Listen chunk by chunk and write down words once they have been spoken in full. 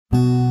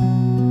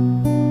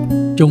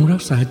จงรั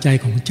กษาใจ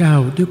ของเจ้า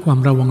ด้วยความ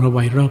ระวังระไว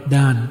รอบ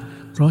ด้าน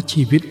เพราะ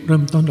ชีวิตเริ่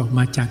มต้นออกม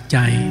าจากใจ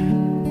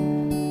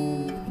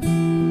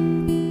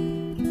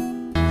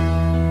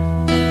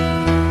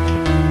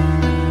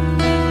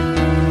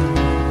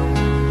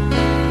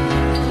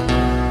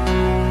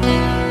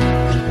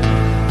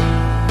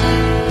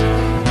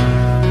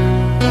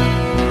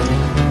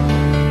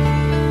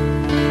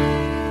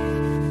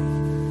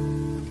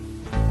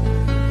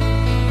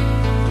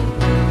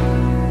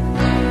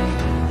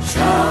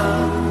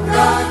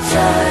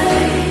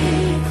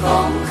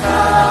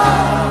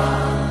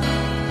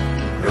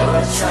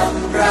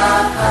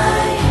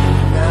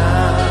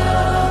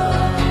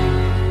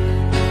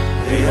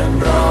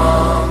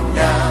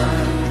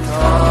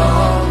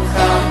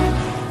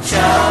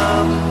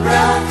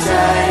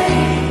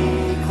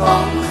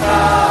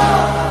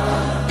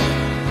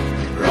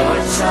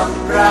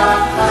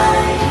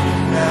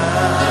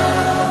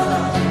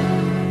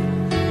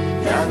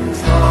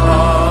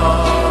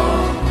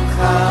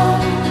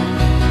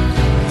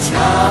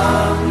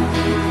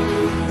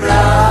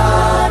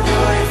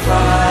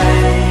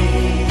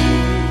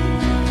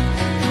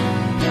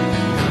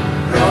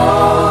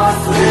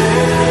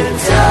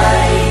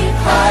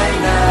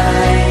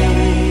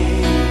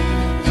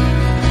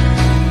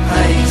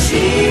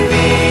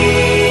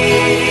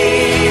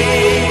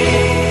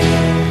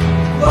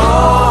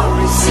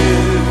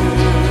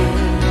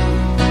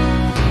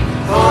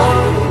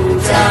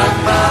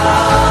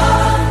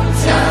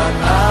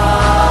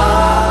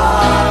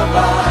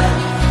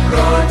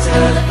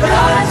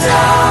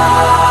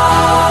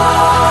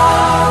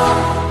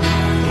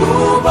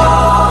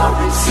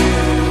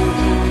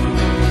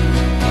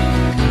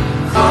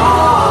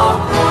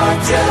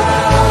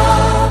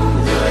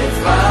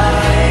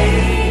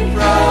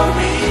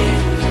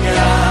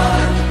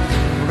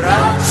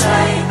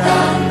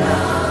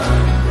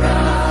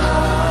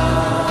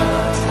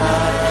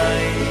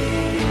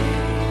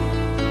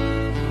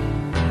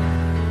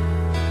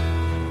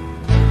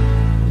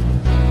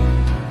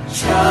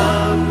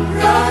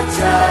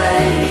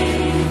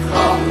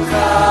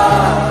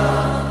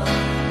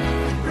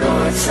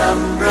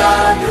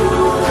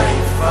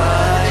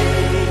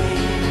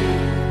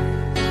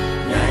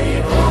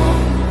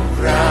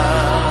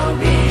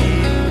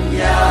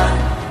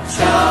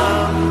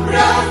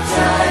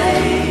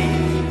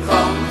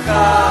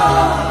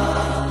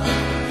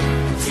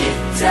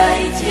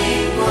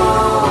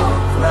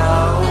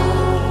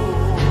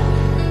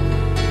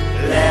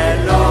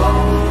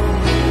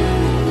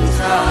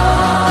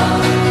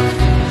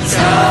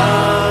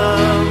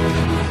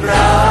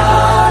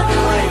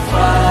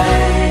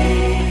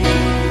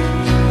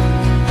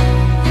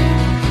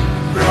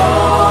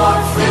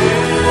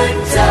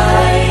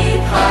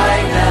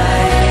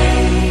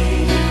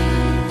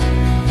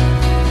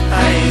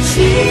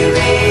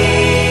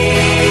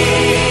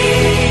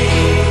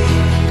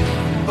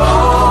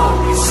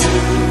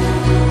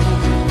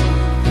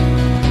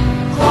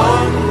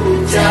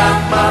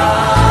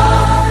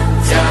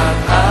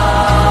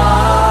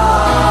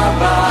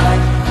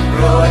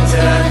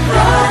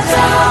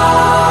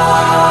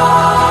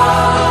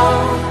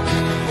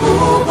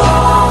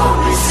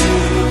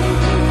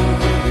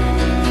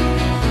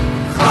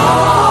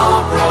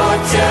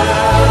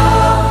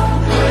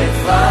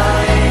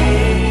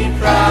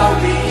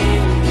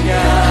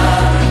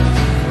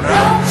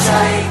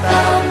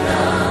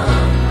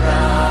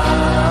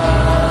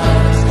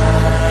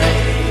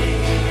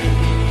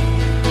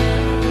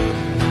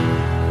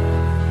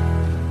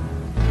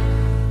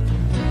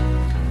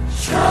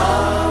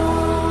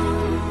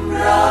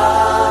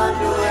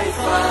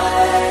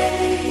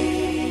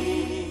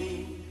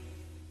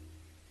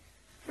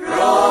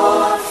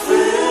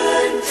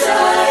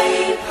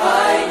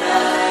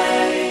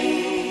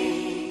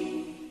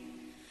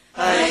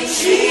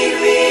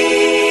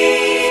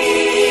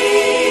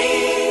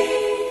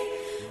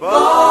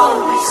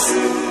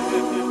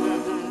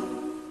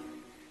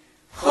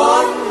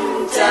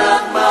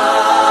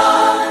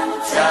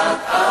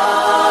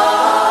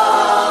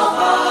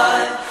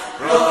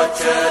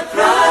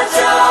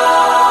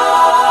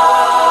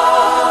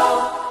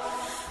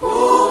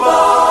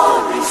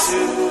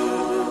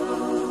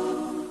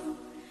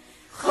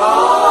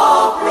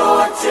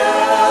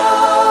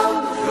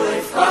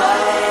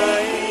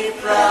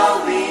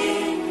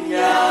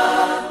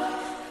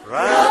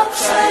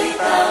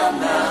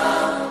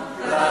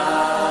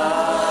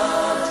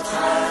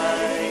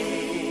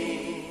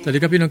สวัสดี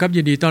ครับพี่น้องครับ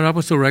ยินดีต้อนรับเ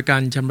ข้าสู่รายกา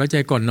รชำระใจ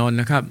ก่อนนอน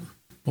นะครับ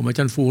ผมอาจ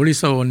ารย์ฟูริ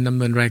โซนดำ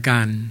เนินรายกา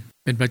ร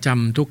เป็นประจ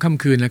ำทุกค่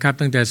ำคืนนะครับ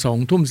ตั้งแต่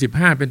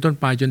 20:15 เป็นต้น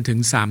ไปจนถึง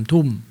 3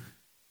 ทุ่ม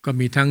ก็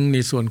มีทั้งใน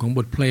ส่วนของบ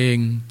ทเพลง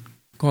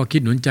ข้อคิ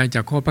ดหนุนใจจ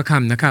ากข้อพระค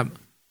ำนะครับ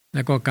แล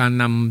ะก็การ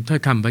นำถ้อ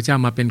ยคำพระเจ้า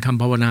มาเป็นค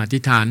ำภาวนาอธิ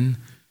ษฐาน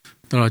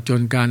ตลอดจ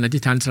นการอธิ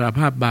ษฐานสารภ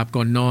าพบาป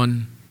ก่อนนอน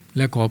แ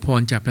ละขอพ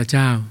รจากพระเ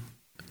จ้า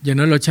อย่าง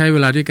นั้นเราใช้เว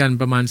ลาด้วยกัน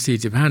ประมาณ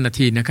45นา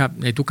ทีนะครับ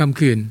ในทุกค่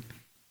ำคืน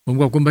ผม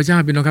ขอบคุณพระเจ้า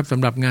พี่น้องครับส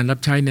ำหรับงานรับ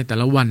ใช้ในแต่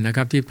ละวันนะค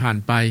รับที่ผ่าน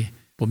ไป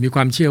ผมมีค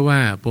วามเชื่อว่า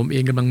ผมเอ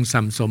งกำลัง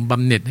สั่งสมบ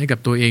ำเหน็จให้กับ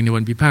ตัวเองในวั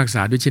นพิพากษ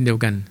าด้วยเช่นเดียว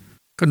กัน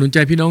ก็หนุนใจ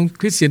พี่น้อง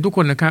คริสเตียนทุกค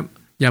นนะครับ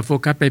อย่าโฟ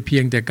กัสไปเพี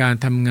ยงแต่การ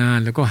ทำงาน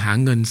แล้วก็หา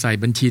เงินใส่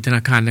บัญชีธน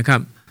าคารนะครั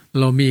บ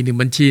เรามีอีก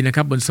1บัญชีนะค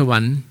รับบนสวร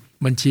รค์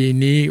บัญชี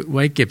นี้ไ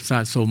ว้เก็บสะ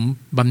สม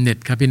บำเหน็จ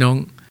ครับพี่น้อง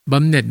บ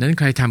ำเหน็จนั้น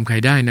ใครทำใคร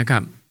ได้นะครั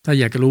บถ้า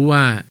อยากจะรู้ว่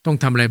าต้อง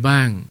ทำอะไรบ้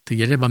างถึง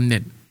จะได้บำเหน็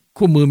จ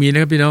คู่มือมีน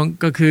ะครับพี่น้อง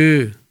ก็คือ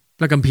พ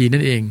ระคัมภีร์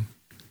นั่นเอง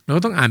เรา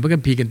ต้องอ่านพระคั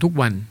มภีร์กันทุก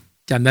วัน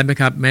จำได้ไหม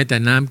ครับแม้แต่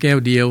น้ำแก้ว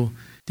เดียว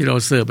ที่เรา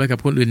เสิร์ฟให้กับ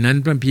คนอื่นนั้น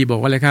พระคัมภีร์บอก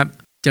ว่าอะไรครับ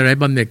จะไร้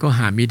บำเหน็จก็ห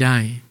าไม่ได้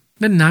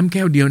นั่นน้ำแ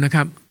ก้วเดียวนะค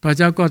รับพระเ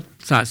จ้าก็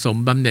สะสม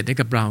บำเหน็จให้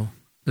กับเรา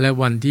และ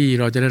วันที่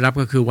เราจะได้รับ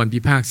ก็คือวันพิ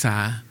พากษา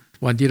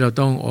วันที่เรา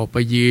ต้องออกไป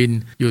ยืน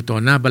อยู่ต่อ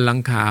หน้าบัลลัง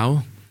ก์ขาว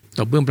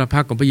ต่อเบื้องพระพั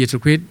กตร์ของพระเยซู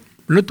คริสต์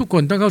มนุษย์ทุกค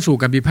นต้องเข้าสู่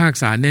การพิพาก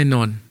ษาแน่น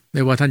อนไ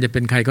ม่ว่าท่านจะเป็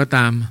นใครก็ต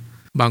าม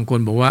บางคน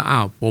บอกว่าอ้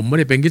าวผมไม่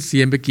ได้เป็นคริสเตี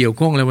ยนไปเกี่ยว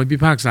ข้องอะไรวันพิ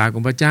พากษาขอ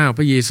งพระเจ้าพ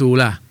ระเยซู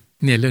ล่ะ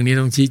เนี่ยเรื่องนี้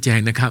ต้องชี้แจง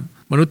นะครับ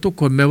มนุษย์ทุก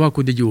คนไม่ว่า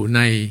คุณจะอยู่ใ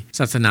น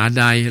ศาสนาใ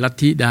ดลัท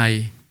ธิใด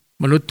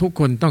มนุษย์ทุก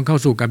คนต้องเข้า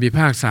สู่การพิพ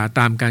ากษา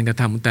ตามการกระ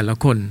ทำของแต่ละ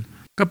คน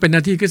ก็เป็นหน้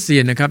าที่คริสเตี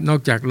ยนนะครับนอก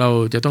จากเรา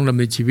จะต้องดำเ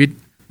นินชีวิต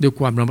ด้วย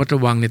ความระมัดร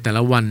ะวังในแต่ล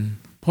ะวัน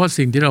เพราะ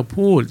สิ่งที่เรา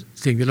พูด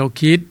สิ่งที่เรา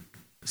คิด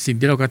สิ่ง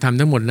ที่เรากระทำ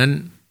ทั้งหมดนั้น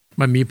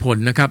มันมีผล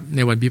นะครับใน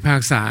วันพิพา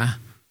กษา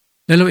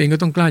และเราเองก็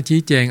ต้องกล้าชี้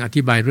แจงอ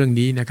ธิบายเรื่อง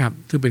นี้นะครับ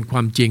ซึ่งเป็นคว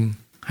ามจริง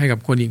ให้กับ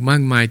คนอีกมา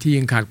กมายที่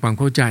ยังขาดความ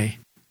เข้าใจ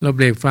เราเบ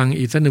รกฟัง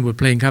อีกสัก1บท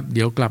เพลงครับเ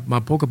ดี๋ยวกลับมา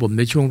พบกับผมใ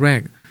นช่วงแร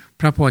ก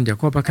พระพรจาก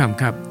ข้อพระค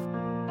ำครับ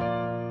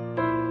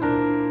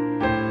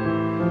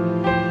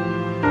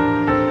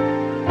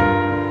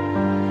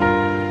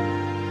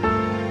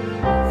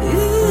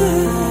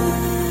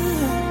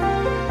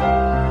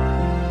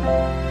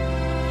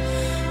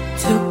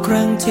ทุกค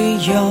รั้งที่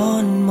ย้อ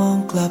นมอง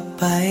กลับ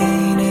ไป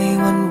ใน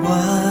วันว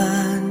า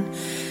น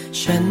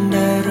ฉันไ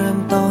ด้เริ่ม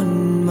ต้น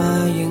มา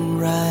อย่าง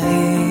ไร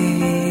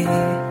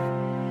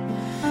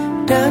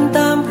เดินต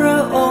ามพระ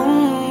องค์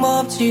มอ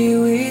บชี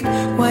วิต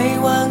ไว้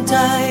วางใจ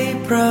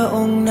พระอ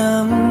งค์น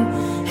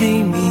ำให้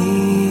มี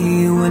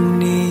วัน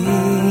นี้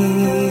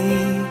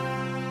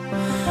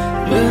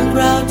เรื่อง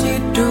ราวที่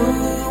ดู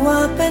ว่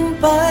าเป็น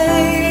ไป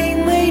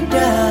ไม่ไ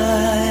ด้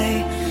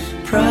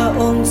พระ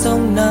องค์ทรง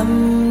น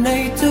ำใน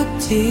ทุก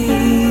ที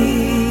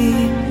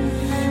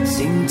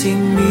สิ่งที่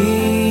มี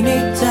ใน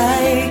ใจ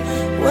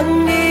วัน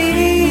นี้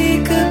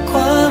คือคว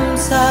าม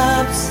ซา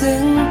บซึ้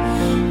ง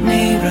ใน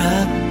รั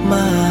กม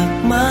าก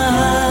มา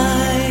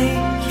ย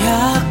อย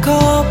ากข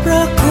อบพร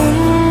ะคุณ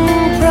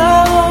พระ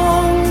อ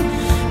งค์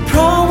เพร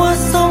าะว่า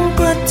ทรง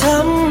กระท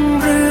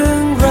ำเรื่อ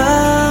งร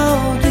าว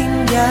ยิ่ง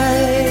ใหญ่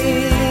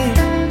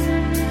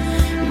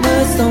เมื่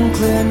อทรงเค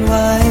ลื่อนไหว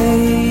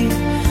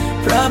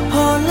พระพ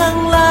รหลั่ง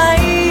ไหล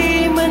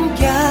เหมือน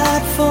หยา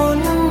ดฝน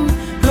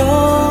โร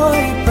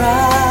ยปล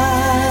า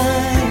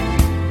ย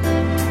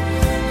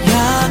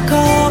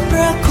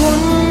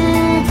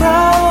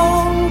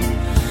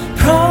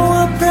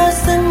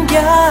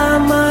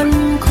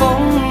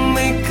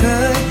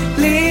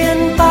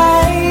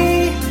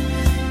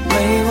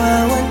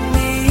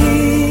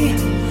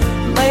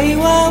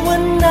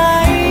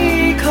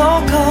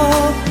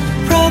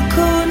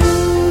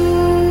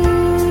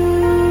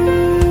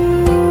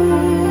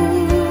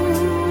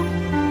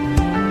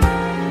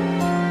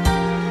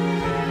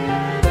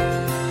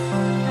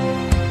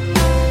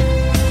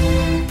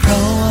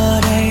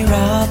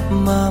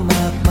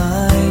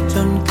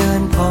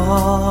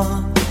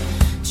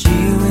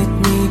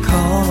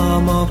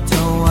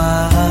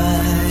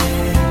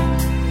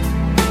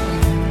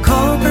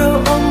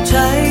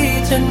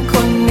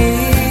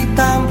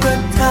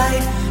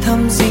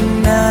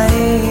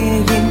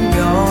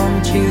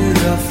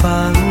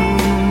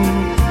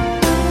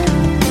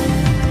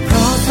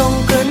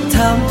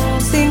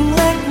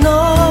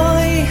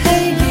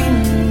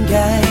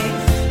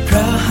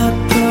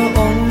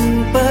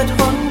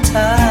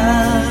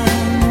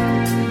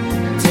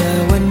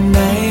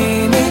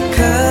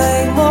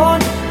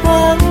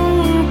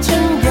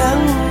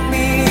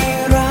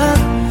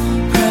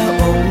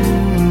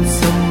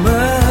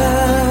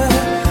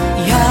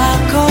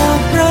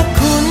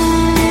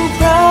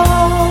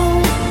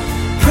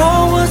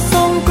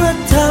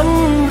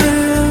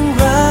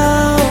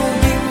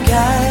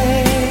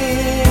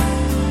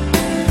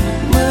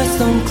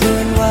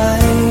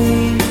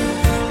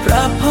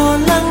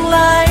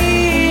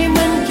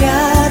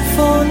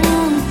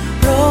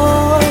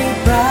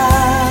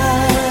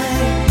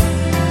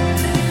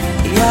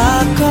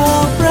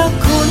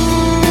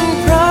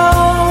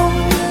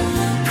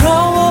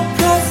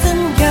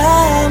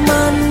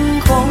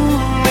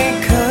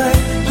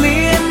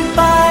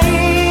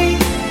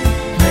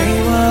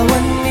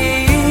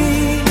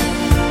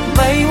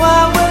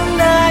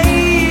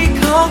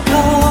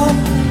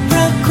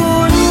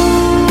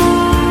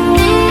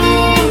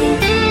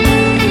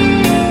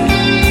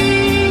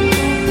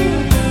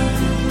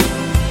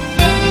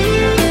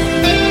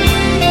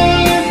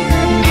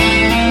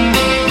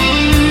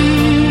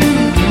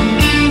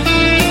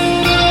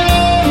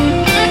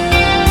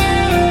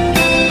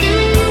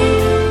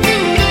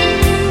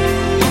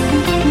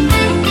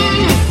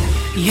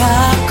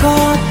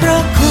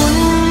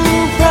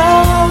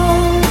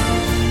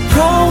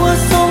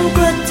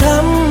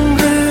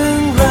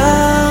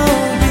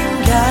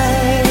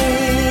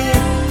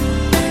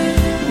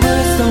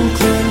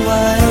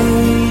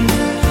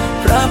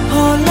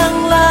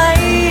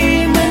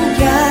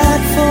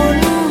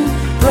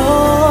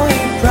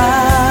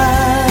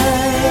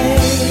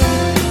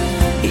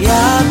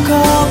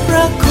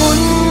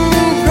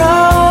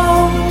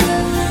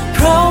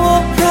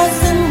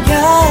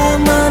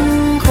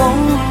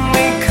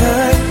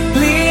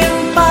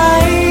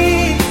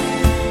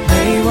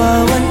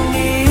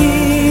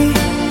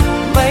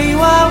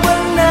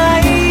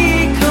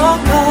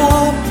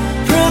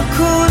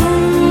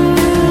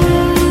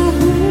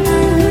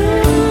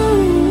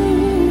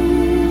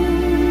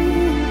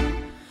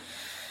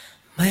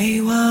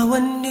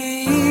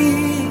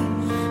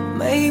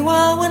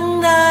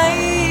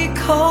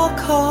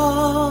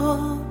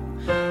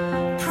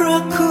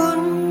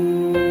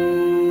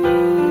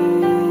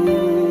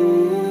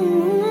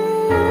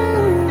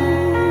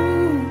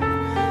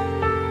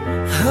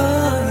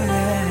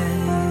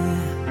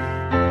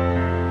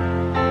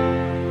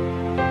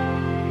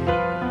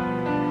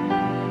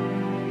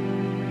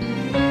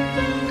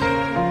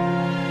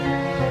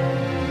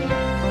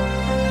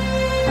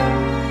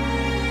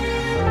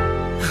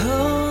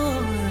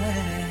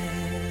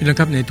พี่น้อง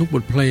ครับในทุกบ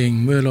ทเพลง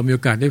เมื่อเรามีโอ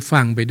กาสได้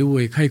ฟังไปด้ว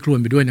ยใคร่ครวญ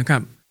ไปด้วยนะครั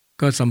บ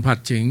ก็สัมผัส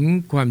ถึง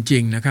ความจริ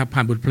งนะครับผ่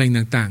านบทเพลง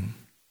ต่าง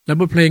ๆและ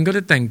บทเพลงก็ไ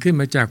ด้แต่งขึ้น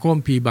มาจากข้อคั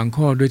มภีร์บาง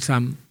ข้อด้วยซ้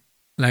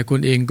ำหลายคน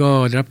เองก็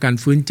ได้รับการ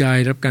ฟื้นใจ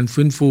รับการ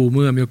ฟื้นฟูเ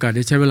มื่อมีโอกาสไ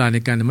ด้ใช้เวลาใน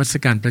การนมัส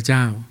การพระเจ้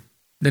า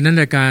ดังนั้น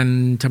รายการ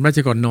ชำระใจ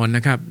ก่อนนอนน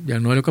ะครับอย่า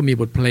งน้อยแล้วก็มี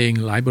บทเพลง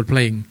หลายบทเพล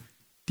ง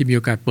ที่มีโ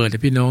อกาสเปิดให้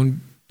พี่น้อง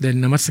ได้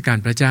นมัสการ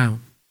พระเจ้า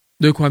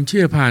โดยความเ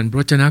ชื่อผ่านพระ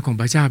วจนะของ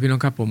พระเจ้าพี่น้อ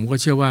งครับผมก็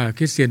เชื่อว่าค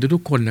ริสเตียนทุ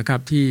กๆคนนะครั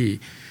บที่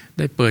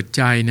ได้เปิดใ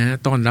จนะ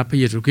ต้อนรับพระ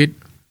เยซูคริสต์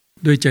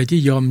ด้วยใจที่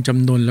ยอมจ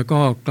ำนนแล้วก็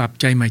กลับ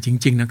ใจใหม่จ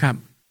ริงๆนะครับ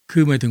คื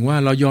อหมายถึงว่า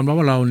เรายอมรับ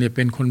ว่าเราเนี่ยเ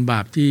ป็นคนบา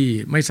ปที่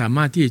ไม่สาม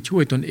ารถที่จะช่ว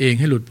ยตนเอง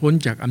ให้หลุดพ้น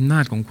จากอำนา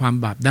จของความ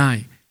บาปได้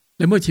แ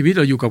ละเมื่อชีวิตเ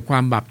ราอยู่กับควา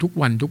มบาปทุก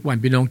วัน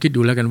พี่น้องคิด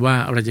ดูแล้วกันว่า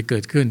อะไรจะเกิ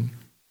ดขึ้น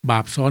บา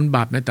ปซ้อนบ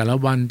าปในแต่ละ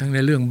วันทั้งใน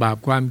เรื่องบาป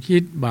ความคิ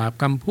ดบาป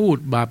คำพูด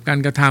บาปการ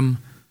กระท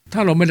ำถ้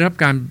าเราไม่ได้รับ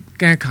การ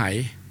แก้ไข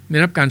ไม่ไ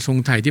ด้รับการทรง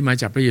ไถ่ที่มา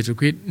จากพระเยซู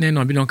คริสต์แน่น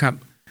อนพี่น้องครับ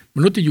ม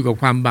นุษย์ที่อยู่กับ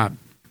ความบาป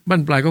บั้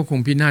นปลายก็คง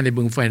พินาศใน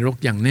บึงไฟนรก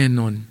อย่างแน่น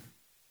อน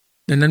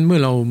ดังนั้นเมื่อ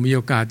เรามีโอ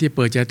กาสที่เ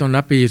ปิดใจต้อน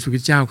รับพระเยซูคริ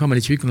สต์เจ้าเข้ามาใน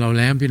ชีวิตของเรา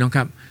แล้วพี่น้องค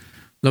รับ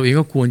เราเอง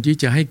ก็ควรที่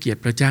จะให้เกียรติ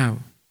พระเจ้า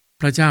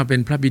พระเจ้าเป็น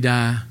พระบิดา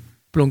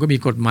พระองค์ก็มี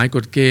กฎหมายก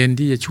ฎเกณฑ์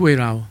ที่จะช่วย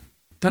เรา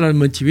ถ้าเราดำ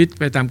เนินชีวิต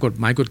ไปตามกฎ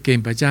หมายกฎเกณ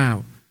ฑ์พระเจ้า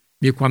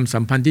มีความสั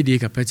มพันธ์ที่ดี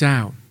กับพระเจ้า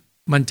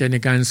มั่นใจใน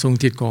การทรงส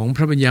ถิตของพ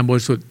ระวิญญาณบ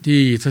ริสุทธิ์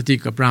ที่สถิต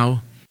กับเรา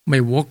ไม่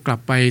วกกลับ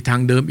ไปทา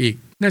งเดิมอีก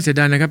น่าเสีย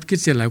ดายนะครับคริ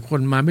สเตียนหลายคน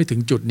มาไม่ถึง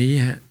จุดนี้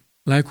ฮะ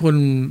หลายคน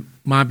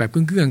มาแบบค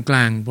รึ่งๆกล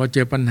างพอเจ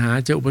อปัญหา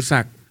เจออุปสร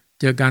รค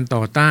เจอการต่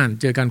อต้าน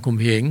เจอการข่ม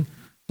เหง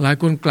หลาย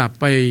คนกลับ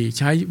ไป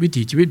ใช้วิ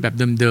ถีชีวิตแบบ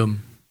เดิม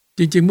ๆ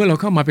จริงๆเมื่อเรา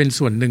เข้ามาเป็น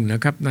ส่วนหนึ่งน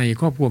ะครับใน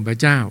ครอบครัวพระ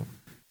เจ้า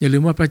อย่าลื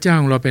มว่าพระเจ้า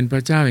ของเราเป็นพร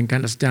ะเจ้าแห่งกา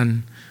รอัศจรรย์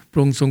พร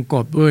ะองค์ทรงก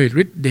อบด้วย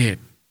ฤทธิ์เดช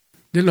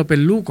และเราเป็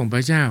นลูกของพร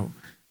ะเจ้า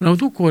เรา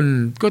ทุกคน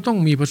ก็ต้อง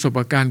มีประสบ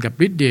การณ์กับ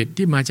ฤทธิ์เดช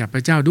ที่มาจากพร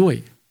ะเจ้าด้วย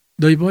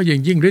โดยเฉพาะอย่า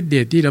งยิ่งฤทธิ์เด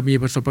ชที่เรามี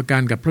ประสบกา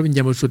รณ์กับพระวิญญ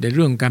าณบริสุทธิ์ในเ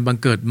รื่องการบัง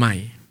เกิดใหม่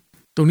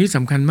ตรงนี้ส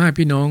ำคัญมาก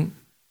พี่น้อง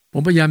ผ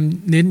มพยายาม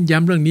เน้นย้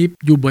ำเรื่องนี้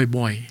อยู่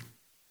บ่อย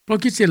ๆเพราะ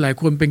คริสเตียนหลาย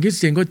คนเป็นคริส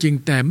เตียนก็จริง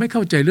แต่ไม่เข้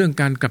าใจเรื่อง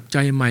การกลับใจ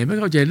ใหม่ไม่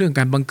เข้าใจเรื่อง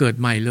การบังเกิด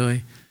ใหม่เลย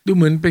ดูเ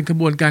หมือนเป็นข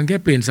บวนการแค่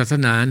เปลี่ยนศาส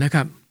นานะค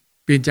รับ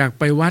เปลี่ยนจาก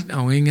ไปวัดเอ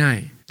าง่าย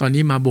ๆตอน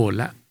นี้มาโบสถ์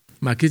ละ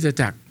มาคริสต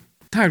จักร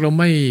ถ้าเรา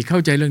ไม่เข้า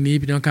ใจเรื่องนี้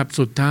พี่น้องครับ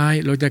สุดท้าย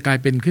เราจะกลาย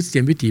เป็นคริสเตี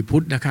ยนวิถีพุท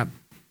ธนะครับ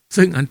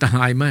ซึ่งอันตร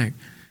ายมาก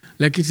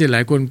และคริสเตียนหล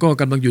ายคนก็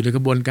กำลังอยู่ในก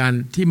ระบวนการ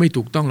ที่ไม่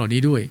ถูกต้องเหล่า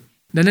นี้ด้วย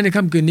ดังนั้นใน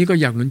ค่ำคืนนี้ก็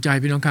อยากหนุนใจ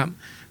พี่น้องครับ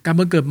การ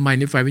บังเกิดใหม่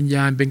ในฝ่ายวิญญ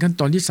าณเป็นขั้น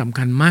ตอนที่สำ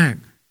คัญมาก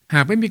ห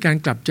ากไม่มีการ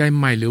กลับใจ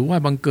ใหม่หรือว่า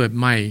บังเกิด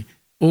ใหม่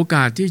โอก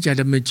าสที่จะ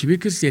ดำเนินชีวิต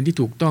คริสเตียนที่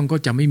ถูกต้องก็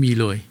จะไม่มี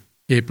เลย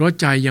เหตุเพราะ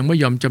ใจยังไม่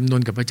ยอมจำน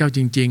นกับพระเจ้าจ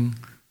ริง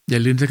ๆอย่า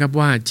ลืมนะครับ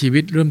ว่าชีวิ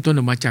ตเริ่มต้นอ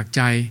อกมาจากใ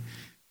จ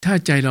ถ้า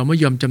ใจเราไม่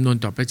ยอมจำนน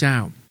ต่อพระเจ้า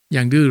อย่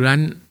างดื้อรั้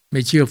นไ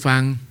ม่เชื่อฟั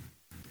ง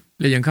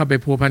และยังเข้าไป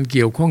พัวพันเ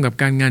กี่ยวข้องกับ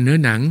การงานเนื้อ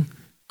หนัง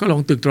ก็ลอ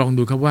งตึกตรอง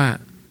ดูครับว่า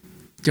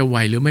จะไหว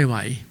หรือไม่ไหว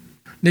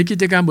ในกิ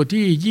จการบท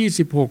ที่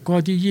26ข้อ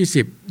ที่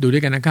20ดูด้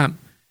วยกันนะครับ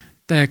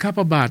แต่ข้าพ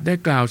ระบาทได้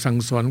กล่าวสั่ง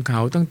สอนเขา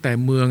ตั้งแต่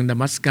เมืองดา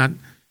มัสกัส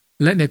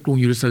และในกรุง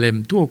เยรูซาเล็ม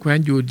ทั่วแคว้น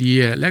ยูเดี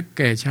ยและแ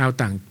ก่ชาว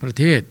ต่างประ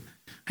เทศ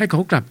ให้เขา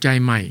กลับใจ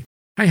ใหม่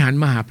ให้หัน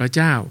มาหาพระเ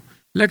จ้า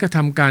และกระท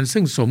ำการ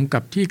ซึ่งสมกั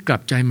บที่กลั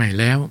บใจใหม่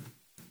แล้ว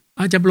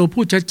อาจารย์เปาโล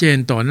พูดชัดเจน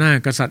ต่อหน้า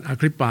กษัตริย์อา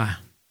กริปปา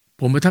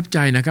ผมประทับใจ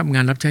นะครับง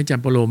านรับใช้อาจาร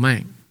ย์เปาโลมา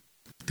ก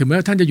ถึงแม้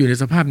ว่าท่านจะอยู่ใน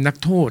สภาพนัก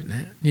โทษน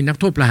ะนี่นัก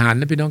โทษประหาร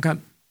นะพี่น้องครับ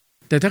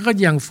แต่ท่านก็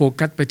ยังโฟ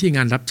กัสไปที่ง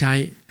านรับใช้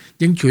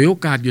ยังฉวยโอ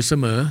กาสอยู่เส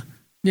มอ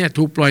เนี่ย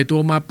ถูกปล่อยตัว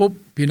มาปุ๊บ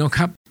พี่น้องค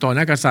รับต่อห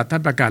น้ากษัตริย์ท่า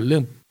นประกาศเรื่อ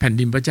งแผ่น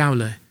ดินพระเจ้า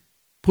เลย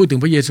พูดถึง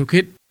พระเยซูคริ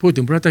สต์พูด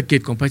ถึงพระกิ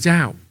จของพระเจ้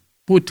า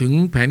พูดถึง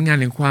แผนงาน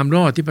แห่งความร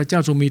อดที่พระเจ้า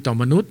ทรงมีต่อ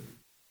มนุษย์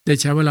ได้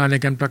ใช้เวลาใน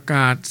การประก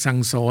าศสั่ง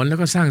สอนแล้ว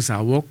ก็สร้างสา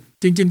วก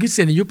จริงๆคริสเ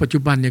ตียนในยุคปัจจุ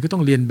บันเนี่ยก็ต้อ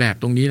งเรียนแบบ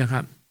ตรงนี้แหละค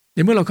รับใน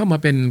เมื่อเราเข้ามา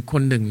เป็นค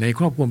นหนึ่งในค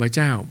รอบครัวพระเ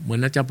จ้าเหมือน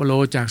อาจารย์เปาโล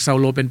จากเซา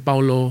โลเป็นเปา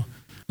โล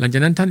หลังจา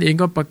กนั้นท่านเอง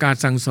ก็ประกาศ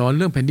สั่งสอนเ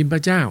รื่องแผ่นดินพร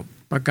ะเจ้า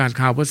ประกาศ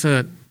ข่าวประเสริ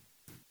ฐ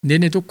เน้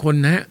นในทุกคน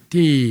นะ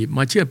ที่ม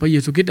าเชื่อพระเย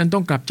ซูคริสต์นั้นต้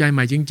องกลับใจให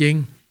ม่จริง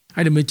ๆใ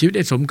ห้ดำเนินชีวิตไ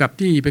ด้สมกับ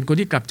ที่เป็นคน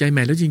ที่กลับใจให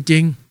ม่แล้วจริ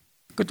ง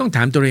ๆก็ต้องถ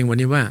ามตัวเองวัน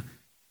นี้ว่า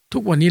ทุ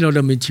กวันนี้เราด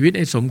ำเนินชีวิตใ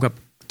ห้สมกับ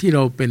ที่เร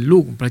าเป็นลู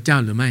กของพระเจ้า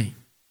หรือไม่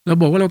เรา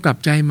บอกว่าเรากลับ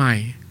ใจใหม่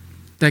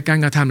แต่การ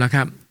กระทำล่ะค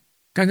รับ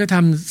การกระท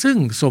ำซึ่ง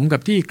สมกั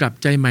บที่กลับ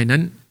ใจใหม่นั้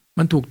น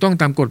มันถูกต้อง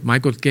ตามกฎหมาย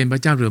กฎเกณฑ์พร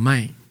ะเจ้าหรือไม่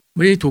ไ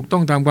ม่ได้ถูกต้อ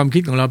งตามความคิ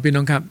ดของเราพี่น้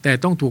องครับแต่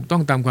ต้องถูกต้อ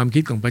งตามความ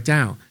คิดของพระเจ้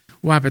า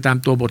ว่าไปตาม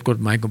ตัวบทกฎ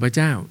หมายของพระเ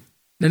จ้า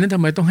ดังนั้นทำ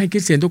ไมต้องให้คริ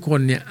สเตียนทุกคน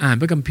เนี่ยอ่าน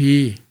พระคัมภี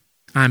ร์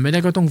อ่านไม่ได้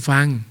ก็ต้อง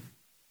ฟัง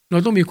เรา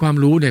ต้องมีความ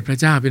รู้ในพระ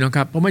เจ้าพี่น้องค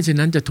รับเพราะไม่เช่น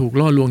นั้นจะถูก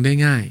ล่อลวงได้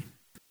ง่าย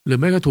หรือ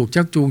ไม่ก็ถูก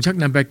ชักจูงชัก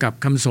นำไปกับ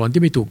คำสอน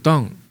ที่ไม่ถูกต้อ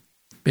ง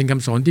เป็นค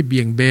ำสอนที่เ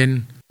บี่ยงเบน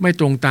ไม่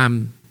ตรงตาม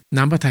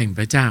น้ำพระทัยของ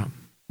พระเจ้า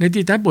ใน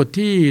ตีท้ายบท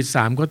ที่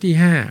3ข้อที่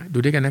5ดู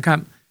ด้วยกันนะครับ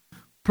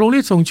พระองค์ไ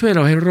ด้ทรงช่วยเร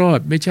าให้รอด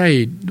ไม่ใช่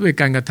ด้วย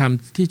การกระท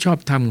ำที่ชอบ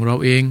ธรรมของเรา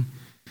เอง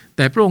แ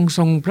ต่พระองค์ท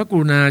รงพระก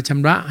รุณาช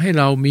ำระให้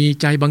เรามี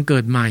ใจบังเกิ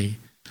ดใหม่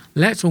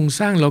และทรง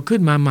สร้างเราขึ้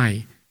นมาใหม่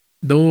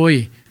โดย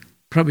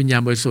พระวิญญา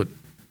ณบริสุทธิ์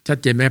ชัด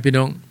เจนไหมพี่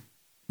น้อง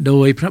โด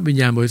ยพระวิญ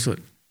ญาณบริสุท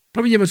ธิ์พร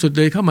ะวิญญาณบริสุทธิ์เ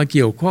ลยเข้ามาเ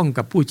กี่ยวข้อง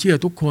กับผู้เชื่อ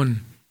ทุกคน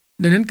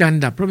ดังนั้นการ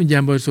ดับพระวิญญา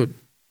ณบริสุทธิ์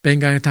เป็น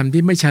การกระทำ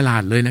ที่ไม่ฉลา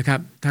ดเลยนะครับ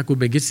ถ้าคุณ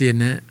เป็นคริสเตียน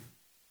นะ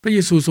พระเย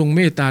ซูทรงเม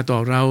ตตาต่อ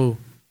เรา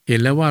เห็น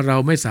แล้วว่าเรา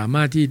ไม่สาม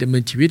ารถที่ดำเนิ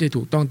นชีวิตให้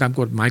ถูกต้องตาม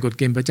กฎหมายกฎเ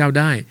กณฑ์พระเจ้า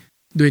ได้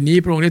ด้วยนี้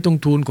พระองค์ได้ทรง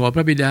ทูลขอพ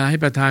ระบิดาให้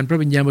ประทานพระ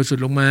วิญญาณบริสุท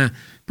ธิ์ลงมา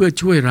เพื่อ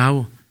ช่วยเรา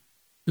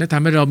และท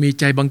ำให้เรามี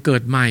ใจบังเกิ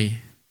ดใหม่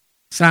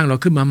สร้างเรา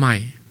ขึ้นมาใหม่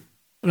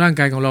ร่าง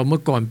กายของเราเมื่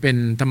อก่อนเป็น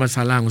ธรรมศ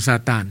าลาของซา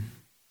ตาน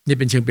นี่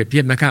เป็นเชิงเปรียบเที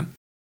ยบนะครับ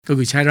ก็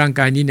คือใช้ร่าง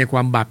กายนี้ในคว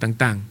ามบาป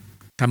ต่าง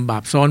ๆทำบา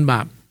ปซ้อนบ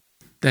าป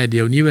แต่เ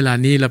ดี๋ยวนี้เวลา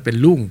นี้เราเป็น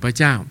ลูกพระ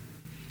เจ้า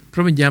พร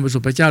ะวิญญาณบริสุท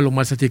ธิ์พระเจ้าลง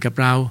มาสถิตกับ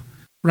เรา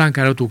ร่างก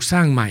ายเราถูกสร้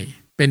างใหม่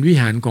เป็นวิ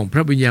หารของพร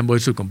ะวิญญาณบ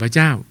ริสุทธิ์ของพระเ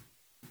จ้า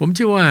ผมเ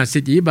ชื่อว่าศิ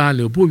ษยิบาลห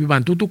รือผู้วิบา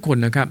ลทุกๆคน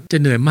นะครับจะ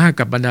เหนื่อยมาก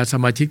กับบรรดาส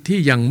มาชิกที่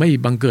ยังไม่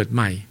บังเกิดใ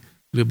หม่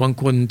หรือบาง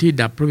คนที่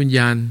ดับพระวิญญ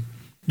าณ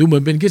ดูเหมือ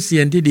นเป็นคริสเตี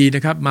ยนที่ดีน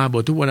ะครับมาโบ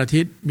สถ์ทุกวันอา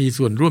ทิตย์มี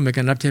ส่วนร่วมในก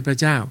ารรับใช้พระ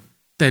เจ้า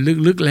แต่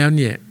ลึกๆแล้วเ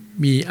นี่ย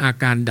มีอา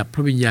การดับพร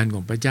ะวิญญาณข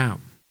องพระเจ้า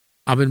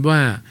เอาเป็นว่า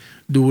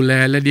ดูแล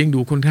และเลี้ยงดู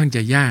ค่อนข้างจ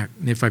ะยาก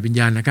ในฝ่ายวิญ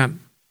ญาณนะครับ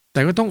แ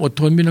ต่ก็ต้องอด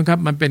ทนพี่น้องครับ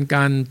มันเป็นก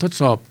ารทด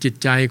สอบจิต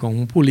ใจของ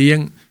ผู้เลี้ยง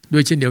ด้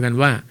วยเช่นเดียวกัน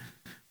ว่า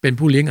เป็น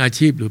ผู้เลี้ยงอา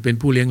ชีพหรือเป็น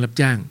ผู้เลี้ยงรับ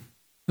จ้าง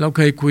เราเ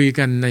คยคุย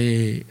กันใน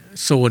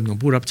โซนของ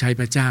ผู้รับใช้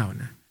พระเจ้า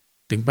นะ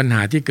ถึงปัญห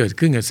าที่เกิด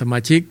ขึ้นกับสมา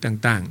ชิก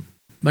ต่าง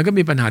ๆมันก็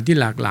มีปัญหาที่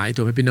หลากหลาย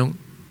ถูกไหมพี่น้อง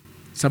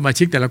สมา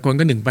ชิกแต่ละคน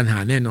ก็1ปัญหา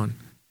แน่นอน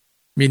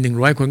มี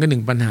100คนก็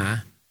1ปัญหา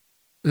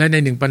และใน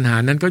1ปัญหา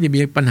นั้นก็จะมี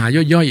ปัญหา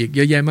ย่อยๆอีกเย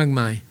อะแยะมาก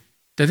มาย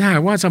แต่ถ้าหา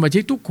กว่าสมาชิ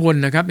กทุกคน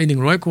นะครับใน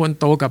100คน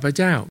โตกับพระ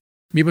เจ้า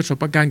มีประส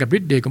บการณ์กับฤ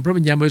ทธิ์เดชของพระ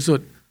วิญญาณบริสุท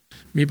ธิ์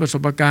มีประส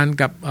บการณ์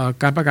กับ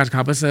การประกาศข่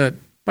าวประเสริฐ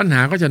ปัญห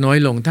าก็จะน้อย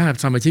ลงถ้า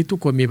สมาชิกทุก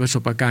คนมีประส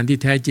บการณ์ที่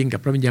แท้จริงกับ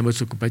พระวิญญาณบริ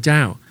สุทธิ์ของพระเจ้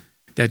า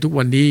แต่ทุก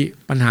วันนี้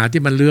ปัญหา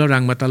ที่มันเรื้อรั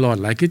งมาตลอด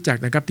หลายคริสตจัก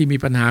รนะครับที่มี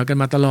ปัญหากัน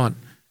มาตลอด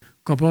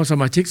ก็เพราะส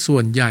มาชิกส่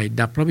วนใหญ่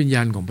ดับพระวิญญ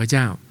าณของพระเ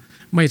จ้า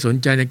ไม่สน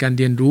ใจในการ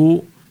เรียนรู้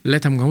และ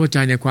ทำความเข้าใจ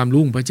ในความ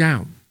รู้ของพระเจ้า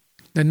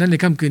ดังนั้นใน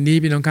ค่ำคืนนี้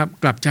พี่น้องครับ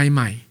กลับใจใ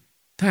หม่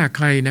ถ้าใค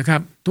รนะครั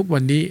บทุกวั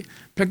นนี้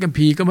พระคัม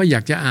ภีร์ก็ไม่อย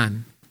ากจะอ่าน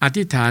อ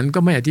ธิษฐานก็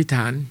ไม่อธิษฐ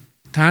าน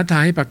ท้าทา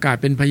ยให้ประกาศ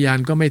เป็นพยาน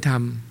ก็ไม่ท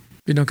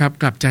ำพี่น้องครับ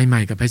กลับใจให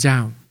ม่กับพระเจ้า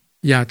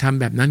อย่าทำ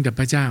แบบนั้นกับ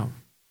พระเจ้า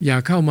อย่า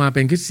เข้ามาเ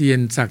ป็นคริสเตียน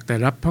สักแต่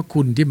รับพระ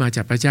คุณที่มาจ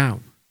ากพระเจ้า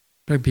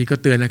พระคัมภีร์ก็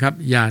เตือนนะครับ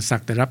อย่าสั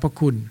กแต่รับพระ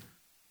คุณ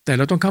แต่เ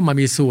ราต้องเข้ามา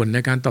มีส่วนใน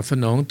การตอบส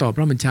นองต่อพ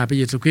ระบัญชาพระ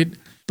เยซูคริสต์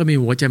ต้องมี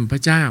หัวใจของพร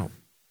ะเจ้า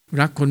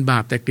รักคนบา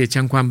ปแต่เกลียด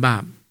ชังความบา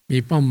ปมี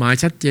เป้าหมาย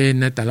ชัดเจน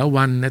ในแต่ละ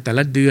วันในแต่ล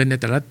ะเดือนใน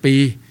แต่ละปี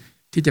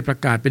ที่จะประ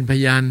กาศเป็นพ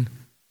ยาน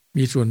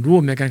มีส่วนร่ว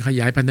มในการข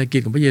ยายพันธกิจ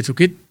ของพระเยซูค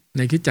ริสต์ใ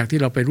นคริสตจักรที่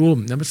เราไปร่วม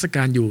นมัสก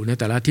ารอยู่ใน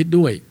แต่ละอาทิตย์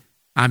ด้วย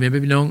อาเมน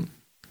พี่น้อง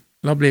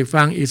เราเบรก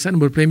ฟังอีกสัก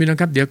บทเพลงพี่น้อง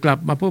ครับเดี๋ยวกลับ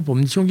มาพบผม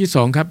ช่วงที่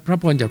2ครับพระ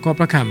พรจากข้อ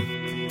พระคำ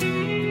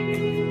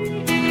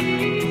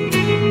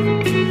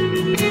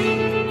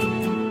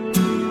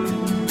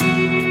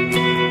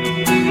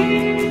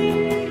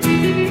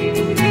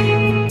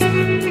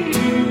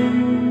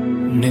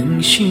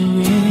ชี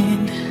วิ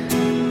ต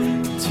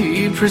ที่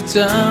พระเ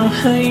จ้า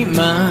ให้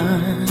มา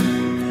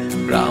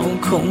เรา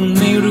คงไ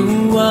ม่รู้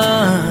ว่า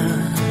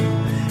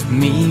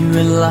มีเว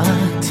ลา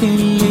ที่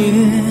เหลื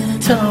อ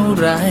เท่า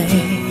ไร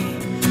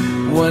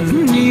วัน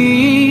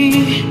นี้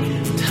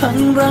ทั้ง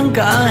ร่าง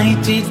กาย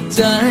จิตใ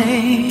จ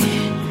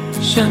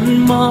ฉัน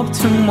มอบ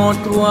ทั้งหมด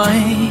ไว้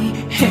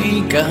ให้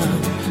กับ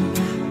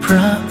พร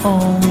ะอ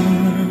งค์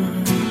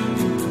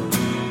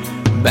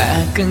แบ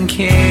กกางเข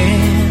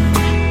น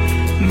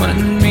มัน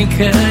ไม่เค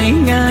ย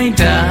ง่าย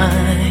ได้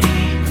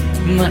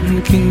มัน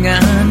คือง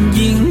าน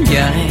ยิ่งให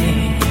ญ่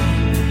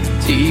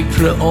ที่พ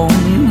ระอง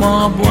ค์มอ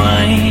บไว้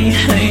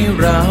ให้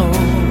เรา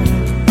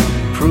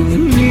พรุ่ง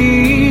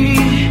นี้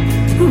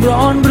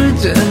ร้อนหรือ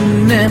จะ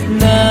เหน็บ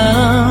หนา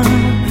ว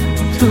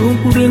ทุก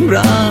เรื่องร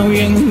าว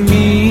ยัง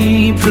มี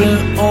พระ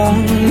อง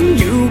ค์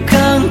อยู่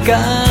ข้างก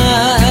า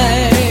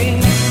ย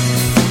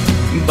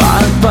บา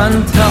กบั่น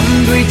ท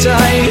ำด้วยใจ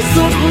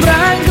สุดแร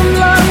งก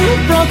ำลัง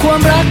เพราะควา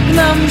มรัก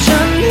นำฉั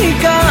นให้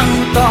ก้าว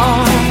ต่อ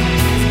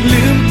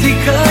ลืมที่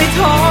เคย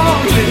ท้อ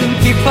ลืม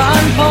ที่ผ่า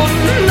นพ้น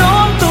โน้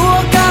มตัว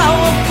ก้าว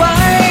ออกไป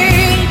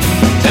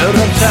จะ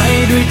รับใช้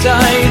ด้วยใจ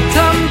ท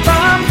ำต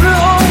ามพระ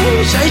องค์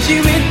ใช้ชี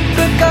วิตป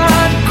ระกา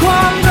ศคว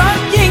ามรัก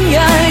ยิ่งให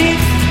ญ่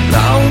เร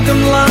าก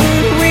ำลัง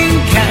วิ่ง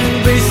แข่ง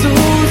ไปสู่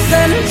เ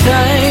ส้น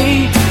ชัย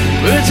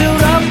เพื่อจะ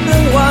รับรา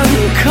งวัล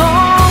ขอ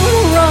ง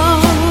เรา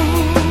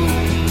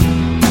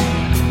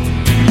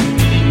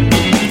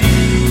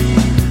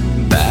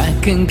แบก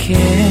กางเข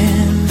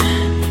น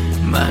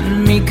มัน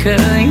ไม่เค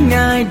ย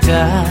ง่ายไ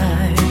ด้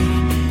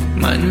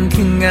มัน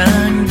คืองา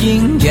นยิ่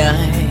งใหญ่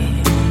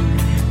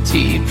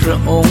ที่พระ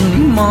องค์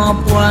มอบ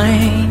ไว้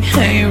ใ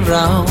ห้เร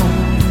า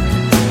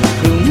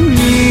พรุ่ง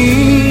นี้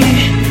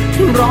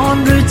ร้อน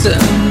หรือจะ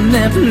เห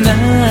น็บหน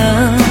า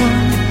ว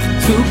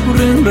ทุกเ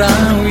รื่องรา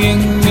วยัง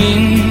มี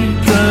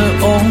พระ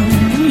องค์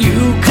อ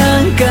ยู่ข้า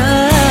งกา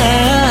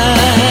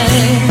ย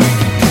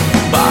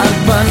บาก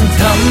บั่น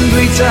ทำด้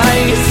วยใจ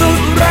สุ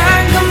ดแร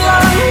งกำ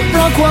ลังเพร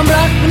าะความ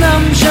รักน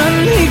ำฉัน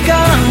ให้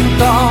ก้าว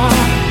ต่อ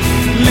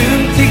ลื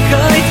มที่เค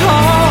ยท้อ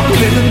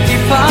ลืมที่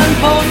ผ่าน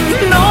พ้น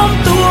โน้ม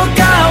ตัว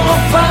ก้าวออ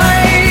กไป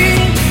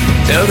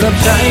จะรับ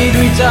ใช้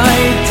ด้วยใจ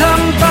ท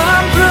ำตา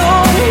มพระอ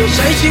งค์ใ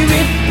ช้ชี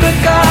วิตประ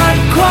กาศ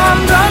ความ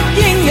รัก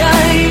ยิ่งใหญ่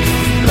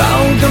เรา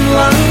กำ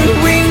ลัง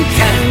วิ่งแ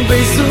ข่งไป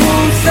สู่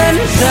เส้น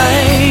ชั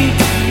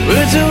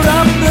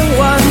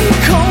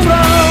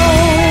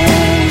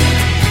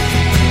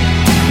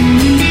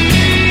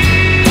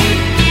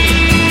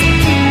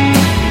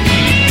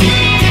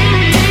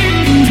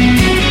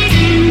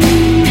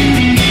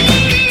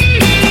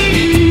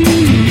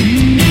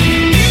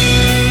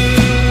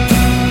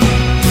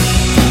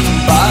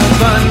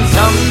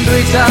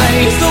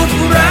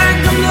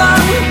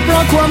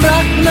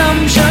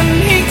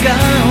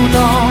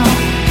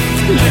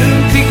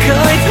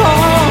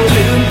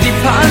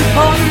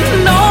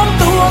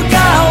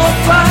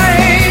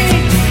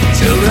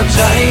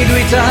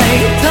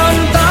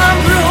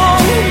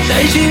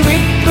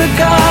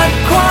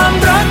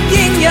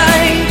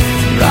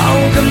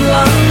ำ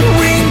ลัง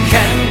วิ่งแ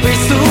ข่งไป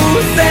สู่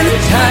เส้น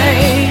ชัย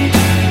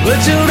เพื่อ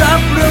จะรั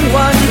บราง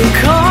วัล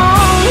ขอ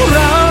งเร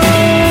า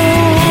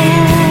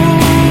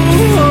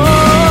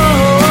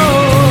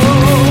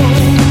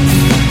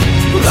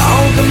เรา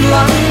กำ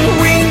ลัง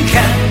วิ่งแ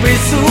ข่งไป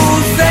สู่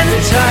เส้น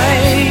ชัย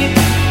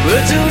เพื่อ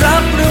จะรั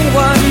บราง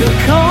วัล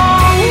ขอ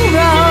งเ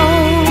รา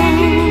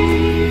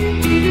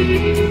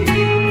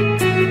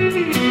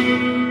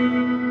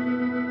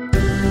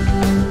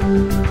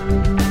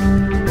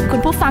คุ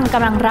ณผู้ฟังก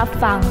ำลังรับ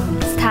ฟัง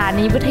สถา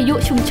นีวิทยุ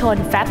ชุมชน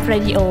แฟบเร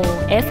ดิโอ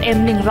FM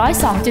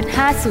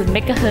 102.50 เม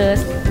กะเฮิรต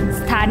ซ์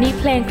สถานี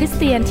เพลงคริส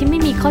เตียนที่ไม่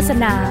มีโฆษ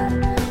ณา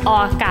ออ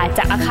กอากาศจ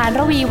ากอาคาร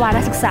ระวีวาร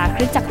ศึกษาค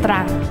ริสตจักรต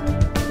รัง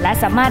และ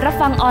สามารถรับ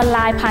ฟังออนไล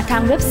น์ผ่านทา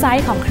งเว็บไซ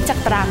ต์ของคริสตจัก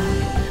รตรัง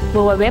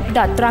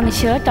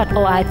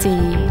www.trangchurch.org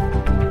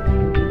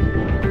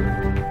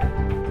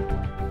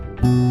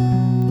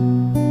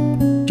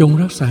จง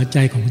รักษาใจ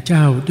ของเจ้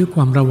าด้วยคว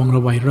ามระวังร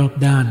ะไวรอบ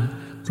ด้าน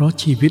เพราะ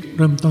ชีวิตเ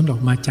ริ่มต้นออ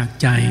กมาจาก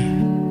ใจ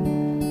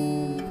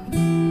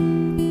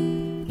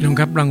น้อง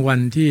ครับรางวัล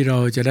ที่เรา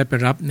จะได้ไป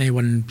รับใน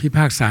วันพิพ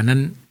ากษานั้น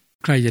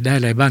ใครจะได้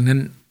อะไรบ้างนั้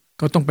น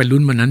ก็ต้องไปลุ้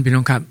นวันนั้นพี่น้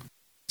องครับ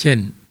เช่น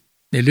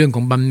ในเรื่องข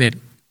องบำเหน็จ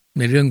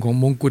ในเรื่องของ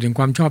มงกุฎแห่ง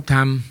ความชอบธร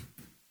รม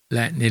แล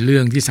ะในเรื่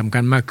องที่สำคั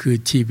ญมากคือ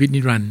ชีวิตนิ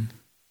รันดร์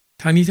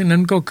ทางนี้ทั้งนั้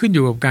นก็ขึ้นอ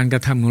ยู่กับการกร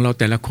ะทำของเรา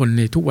แต่ละคนใ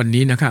นทุกวัน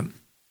นี้นะครับ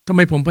ทำไม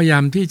ผมพยายา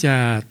มที่จะ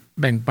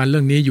แบ่งปันเรื่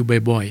องนี้อยู่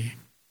บ่อย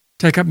ๆ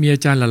ใช่ครับมีอา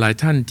จารย์หลาย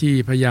ๆท่านที่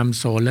พยายาม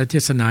สอนและเท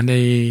ศนา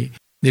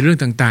ในเรื่อง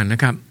ต่างๆน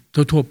ะครับ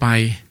ทั่วๆไป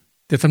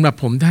แต่สำหรับ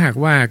ผมถ้าหาก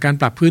ว่าการ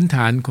ปรับพื้นฐ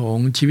านของ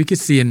ชีวิตคริ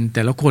สเตียนแ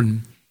ต่ละคน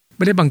ไ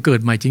ม่ได้บังเกิด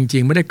ใหม่จริ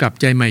งๆไม่ได้กลับ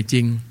ใจใหม่จ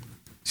ริง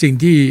สิ่ง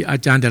ที่อา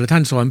จารย์แต่ละท่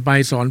านสอนไ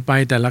ป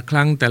แต่ละค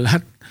รั้งแต่ละ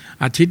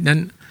อาทิตย์นั้น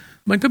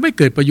มันก็ไม่เ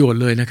กิดประโยชน์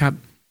เลยนะครับ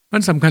มั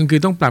นสำคัญคือ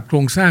ต้องปรับโคร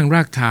งสร้างร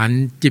ากฐาน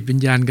จิตวิญ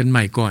ญาณกันให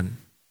ม่ก่อน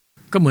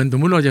ก็เหมือนสม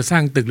มติเราจะสร้า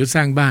งตึกหรือส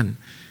ร้างบ้าน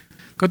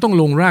ก็ต้อง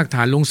ลงรากฐ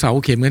านลงเสา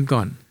เข็มกันก่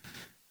อน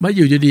เมื่ออ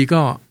ยู่ดีๆ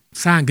ก็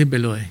สร้างขึ้นไป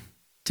เลย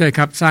ใช่ค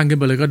รับสร้างขึ้น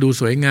ไปเลยก็ดู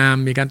สวยงาม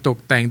มีการตก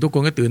แต่งทุกค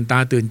นก็ตื่นตา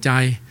ตื่นใจ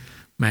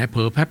แหมเผล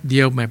อแป๊บเดี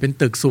ยวแหมเป็น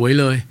ตึกสวย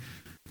เลย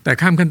แต่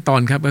ข้ามขั้นตอ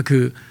นครับก็คื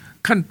อ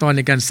ขั้นตอนใ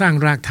นการสร้าง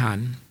รากฐาน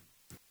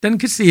ดังนั้น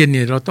คริสเตียนเ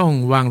นี่ยเราต้อง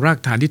วางราก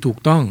ฐานที่ถูก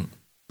ต้อง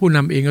ผู้น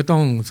ำเองก็ต้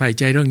องใส่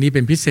ใจเรื่องนี้เ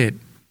ป็นพิเศษ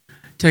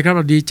ใช่ครับเ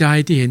ราดีใจ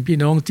ที่เห็นพี่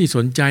น้องที่ส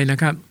นใจนะ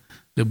ครับ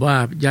หรือว่า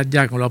ญ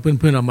าติของเราเ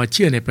พื่อนๆเรามาเ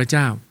ชื่อในพระเ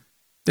จ้า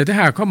แต่ถ้า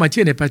หากเข้ามาเ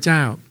ชื่อในพระเจ้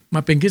าม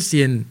าเป็นคริสเ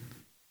ตียน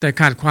แต่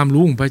ขาดความ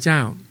รู้ของพระเจ้า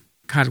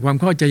ขาดความ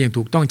เข้าใจอย่าง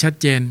ถูกต้องชัด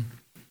เจน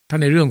ถ้า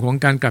ในเรื่องของ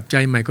การกลับใจ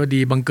ใหม่ก็ดี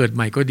บังเกิดให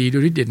ม่ก็ดีด้ว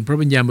ยฤทธิ์เดชพระ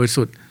วิญญาณบริ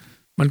สุทธิ์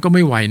มันก็ไ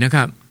ม่ไหวนะค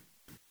รับ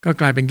ก็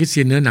กลายเป็นคริสเ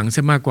ตียนเนื้อหนังซ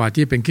ะมากกว่า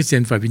ที่เป็นคริสเตีย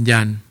นฝ่ายวิญญา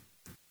ณ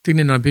ซึ่งแ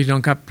น่นอนพี่น้อ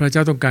งครับพระเจ้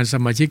าต้องการส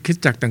มาชิกคริสต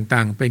จักรต่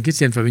างๆเป็นคริสเ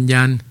ตียนฝ่ายวิญญ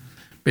าณ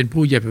เป็น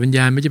ผู้ใหญ่ฝ่ายวิญญ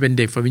าณไม่ใช่เป็น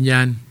เด็กฝ่ายวิญญา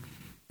ณ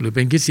หรือเ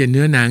ป็นคริสเตียนเ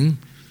นื้อหนัง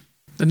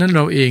ดังนั้นเ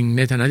ราเองใ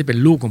นฐานะที่เป็น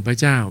ลูกของพระ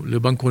เจ้าหรือ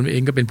บางคนเอ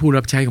งก็เป็นผู้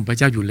รับใช้ของพระ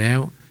เจ้าอยู่แล้ว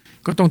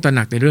ก็ต้องตระห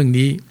นักในเรื่อง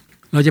นี้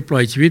เราจะปล่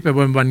อยชีวิตไป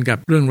วันๆกับ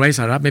เรื่องไร้ส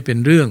าระไม่เป็น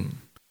เรื่อง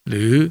ห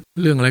รือ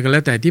เรื่องอะไรก็แล้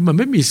วแต่ที่มันไ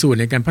ม่มีส่วน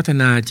ในการพัฒ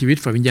นาชีวิต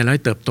ฝ่ายวิญญาณใ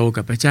ห้เติบโต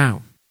กับพระเจ้า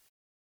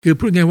คือ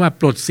พูดง่ายว่า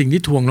ปลดสิ่ง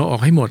ที่ทวงเราออ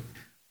กให้หมด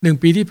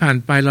1 ปีที่ผ่าน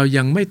ไปเรา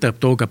ยังไม่เติบ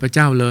โตกับพระเ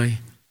จ้าเลย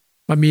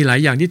มันมีหลาย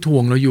อย่างที่ทว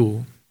งเราอยู่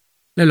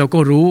และเราก็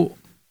รู้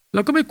เร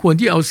าก็ไม่ควร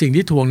ที่เอาสิ่ง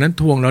ที่ทวงนั้น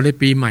ทวงเราใน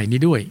ปีใหม่นี้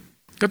ด้วย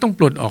ก็ต้องป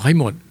ลดออกให้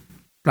หมด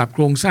ปรับโค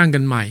รงสร้างกั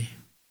นใหม่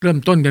เริ่ม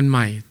ต้นกันให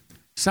ม่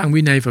สร้าง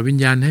วินัยฝ่ายวิญ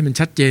ญาณให้มัน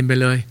ชัดเจนไป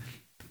เลย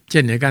เ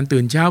ช่นในการ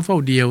ตื่นเช้าเฝ้า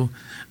เดียว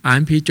อ่าน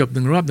พีจบ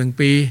1 รอบ1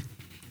 ปี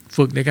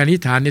ฝึกในการอธิ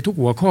ษฐานในทุก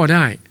หัวข้อไ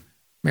ด้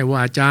ไม่ว่า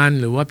อาจารย์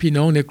หรือว่าพี่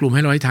น้องในกลุ่มใ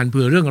ห้เราอธิษฐานเ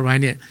ผื่อเรื่องอะไร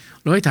เนี่ย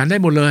เราอธิษฐานได้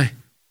หมดเลย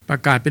ประ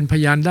กาศเป็นพ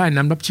ยานได้น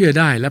ำรับเชื่อ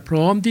ได้และพ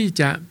ร้อมที่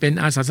จะเป็น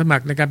อาสาสมัค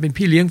รในการเป็น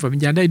พี่เลี้ยงฝ่ายวิ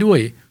ญญาณได้ด้วย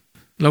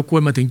เราคว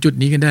รมาถึงจุด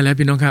นี้กันได้แล้ว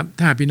พี่น้องครับ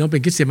ถ้าพี่น้องเป็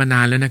นคริสเตียนมาน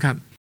านแล้วนะครับ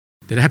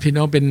แต่ถ้าพี่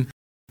น้องเป็น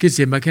คริสเ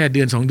ตียนมาแค่เดื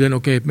อน2 เดือนโอ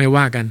เคไม่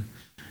ว่ากัน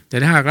แต่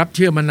ถ้าหากรับเ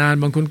ชื่อมานาน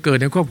บางคนเกิด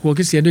ในครอบครัวค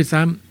ริสเตียนด้วย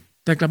ซ้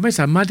ำแต่กลับไม่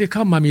สามารถที่เ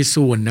ข้ามามี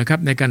ส่วนนะครับ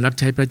ในการรับ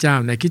ใช้พระเจ้า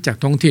ในคริสตจัก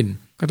รท้องถิ่น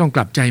ก็ต้องก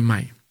ลับใจใหม่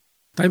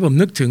ถ้าผม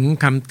นึกถึง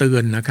คำเตือ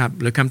นนะครับ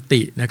หรือคำ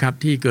ตินะครับ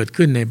ที่เกิด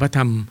ขึ้นในพระธ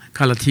รรมค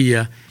าลาเทีย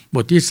บ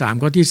ทที่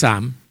3 ข้อที่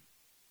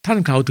 3ท่าน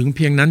เขาถึงเ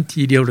พียงนั้น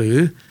ทีเดียวหรือ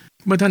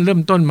เมื่อท่านเริ่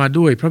มต้นมา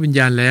ด้วยพระวิญญ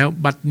าณแล้ว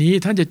บัดนี้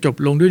ท่านจะจบ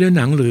ลงด้วยเนื้อ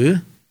หนังหรือ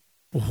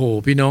โอ้โห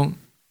พี่น้อง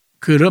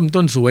คือเริ่ม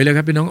ต้นสวยเลยค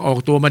รับพี่น้องออก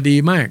ตัวมาดี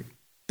มาก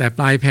แต่ป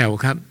ลายแผ่ว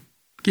ครับ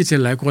คริสเตีย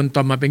นหลายคนต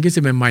อนมาเป็นคริสเตี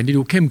ยนใหม่ๆนี่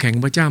ดูเข้มแข็ง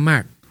พระเจ้ามา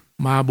ก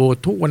มาโบส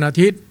ถ์ทุกวันอา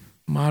ทิตย์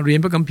มาเรียน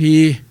พระคัมภี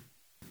ร์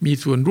มี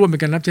ส่วนร่วมใน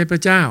การรับใช้พร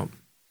ะเจ้า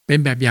เป็น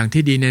แบบอย่าง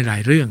ที่ดีในหลา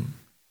ยเรื่อง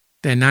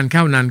แต่นานเ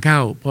ข้า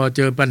พอเ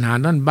จอปัญหา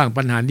นั่นบ้าง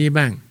ปัญหานี้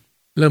บ้าง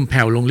เริ่มแ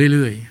ผ่วลงเ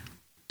รื่อย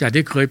ๆจาก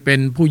ที่เคยเป็น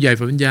ผู้ใหญ่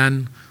ฝ่ายวิญญาณ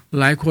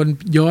หลายคน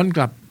ย้อนก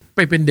ลับไป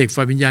เป็นเด็ก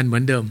ฝ่ายวิญญาณเหมื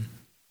อนเดิม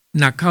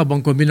หนักเข้าบา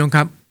งคนพี่น้องค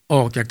รับอ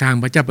อกจากทาง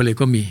พระเจ้าไปเลย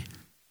ก็มี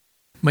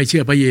ไม่เชื่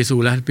อพระเยซู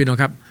แล้วพี่น้อง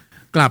ครับ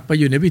กลับไป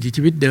อยู่ในวิถี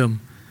ชีวิตเดิม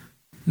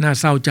น่า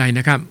เศร้าใจน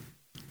ะครับ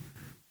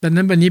ดัง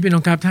นั้นวันนี้พี่น้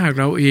องครับถ้า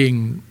เราเอง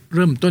เ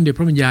ริ่มต้นด้วยพ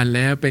ระวิญญาณแ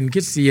ล้วเป็นค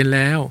ริสเตียนแ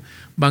ล้ว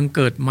บังเ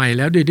กิดใหม่แ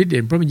ล้วด้วยฤทธิ์เด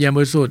ชพระวิญญาณบ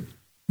ริสุทธิ์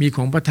มีข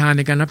องประทานใ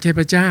นการรับใช้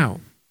พระเจ้า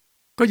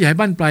ก็อย่าให้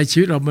บั้นปลายชี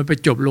วิตเรามันไป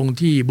จบลง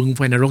ที่บึงไฟ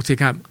นรกสิ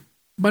ครับ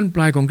บั้นป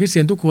ลายของคริสเตี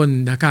ยนทุกคน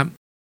นะครับ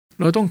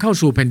เราต้องเข้า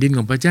สู่แผ่นดินข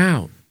องพระเจ้า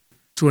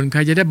ส่วนใคร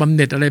จะได้บำเห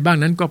น็จอะไรบ้าง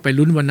นั้นก็ไป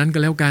ลุ้นวันนั้นก็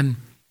แล้วกัน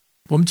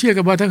ผมเชื่อ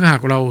กันว่าถ้าหา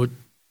กเรา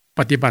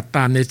ปฏิบัติต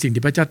ามในสิ่ง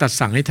ที่พระเจ้าตรัส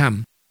สั่งให้ท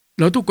ำ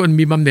เราทุกคน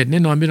มีบำเหน็จแ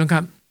น่นอนพี่น้องค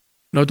รับ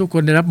เราทุกค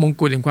นได้รับมง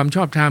กุฎแห่งความช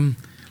อบธรรม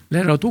และ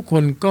เราทุกค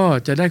นก็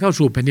จะได้เข้า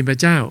สู่แผ่นดินพระ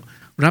เจ้า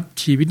รับ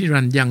ชีวิตนิ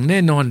รันดร์อย่างแน่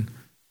นอน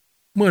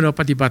เมื่อเรา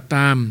ปฏิบัติต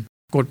าม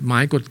กฎหมา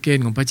ยกฎเกณ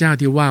ฑ์ของพระเจ้า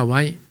ที่ว่าไ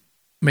ว้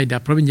ไม่ดั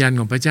บพระวิญญาณ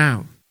ของพระเจ้า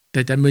แ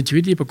ต่ดำเนินชี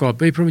วิตที่ประกอบ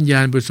ด้วยพระวิญญา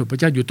ณบริสุทธิ์พระ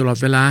เจ้าอยู่ตลอด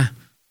เวลา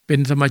เป็น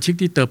สมาชิก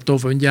ที่เติบโต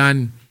ฝ่ายวิญญาณ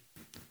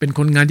เป็นค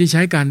นงานที่ใ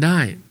ช้การได้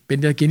เป็น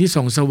ตะเกียงที่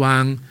ส่องสว่า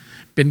ง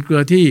เป็นเกลื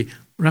อที่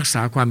รักษ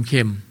าความเ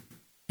ค็ม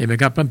เห็นไหม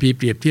ครับพระคัมภีร์เ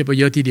ปรียบเทียบไป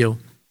เยอะทีเดียว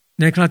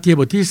ในกาลาเทีย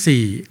บท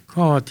ที่4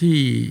ข้อที่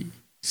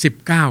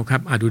19ครั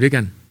บดูด้วย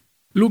กัน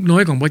ลูกน้อ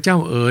ยของพระเจ้า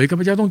เอ๋ยข้า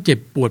พเจ้าต้องเจ็บ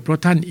ปวดเพราะ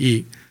ท่านอี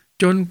ก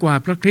จนกว่า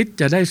พระคริสต์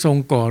จะได้ทรง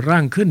ก่อร่า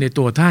งขึ้นใน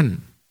ตัวท่าน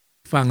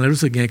ฟังแล้ว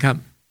รู้สึกไงครับ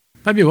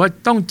พระบิดาว่า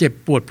ต้องเจ็บ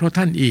ปวดเพราะ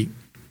ท่านอีก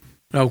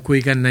เราคุย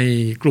กันใน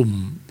กลุ่ม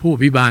ผู้อ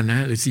ภิบาล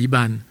หรือสีบ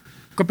าน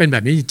ก็เป็นแบ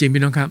บนี้จริงๆ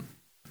พี่น้องครับ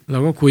เรา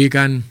ก็คุย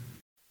กัน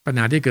ปัญห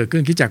าที่เกิดขึ้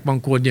นคิดจักบาง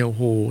คนเนี่ยโอ้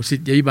โหศิษ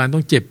ยาภิบาลต้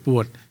องเจ็บปว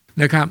ด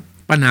นะครับ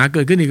ปัญหาเ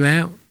กิดขึ้นอีกแล้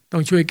วต้อ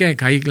งช่วยแก้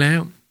ไขอีกแล้ว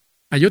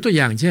ยกตัวอ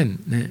ย่างเช่น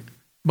นะ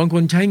บางค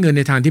นใช้เงินใ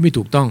นทางที่ไม่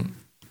ถูกต้อง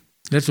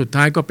และสุด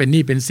ท้ายก็เป็นห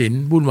นี้เป็นสิน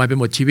วุ่นวายไป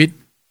หมดชีวิต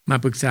มา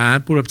ปรึกษา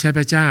ผู้รับใช้พ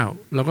ระเจ้า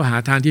เราก็หา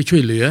ทางที่ช่ว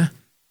ยเหลือ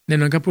แน่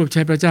นอนครับผู้รับใ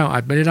ช้พระเจ้าอา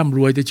จไม่ได้ร่ำร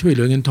วยแต่ช่วยเห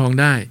ลือเงินทอง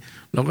ได้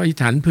เราก็อธิษ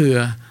ฐานเผื่อ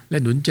และ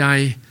หนุนใจ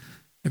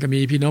แล้วก็มี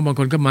พี่น้องบาง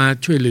คนก็มา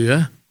ช่วยเหลือ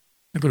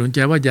แล้วก็หนุนใจ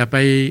ว่าอย่าไป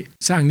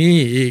สร้างหนี้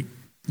อีก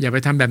อย่าไป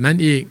ทำแบบนั้น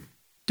อีก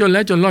จนแล้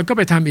วจนรอดก็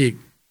ไปทำอีก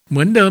เห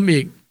มือนเดิมอี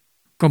ก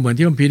ก็เหมือน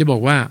ที่พระคัมภีร์ได้บอ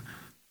กว่า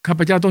ข้า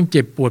พเจ้าต้องเ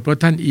จ็บปวดเพราะ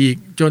ท่านอีก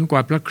จนกว่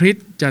าพระคริส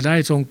ต์จะได้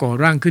ทรงก่อ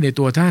ร่างขึ้นใน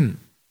ตัวท่าน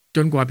จ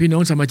นกว่าพี่น้อ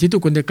งสมาชิกทุ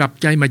กคนจะกลับ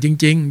ใจมาจ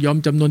ริงๆยอม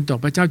จำนนต่อ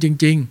พระเจ้าจ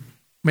ริง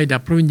ๆไม่ดั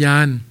บพระวิญญา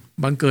ณ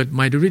บังเกิดให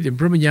ม่ด้วยฤทธิ์แห่ง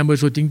พระวิญญาณบริ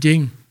สุทธิ์จริง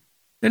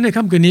ๆและใน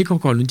ค่ำคืนนี้ข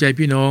อหนุนใจ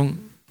พี่น้อง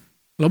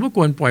เราไม่ค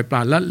วรปล่อยปล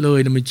ะละเลย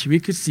ในชีวิต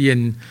คริสเตียน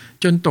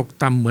จนตก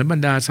ต่ำเหมือนบร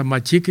รดาสมา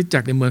ชิกคริสตจั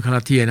กรในเมืองคาล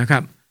าเทียนะครั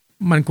บ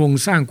มันคง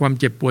สร้างความ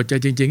เจ็บปวดใจ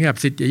จริงๆให้กับ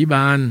ศิษยาภิบ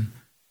าล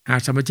หาก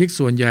สมาชิก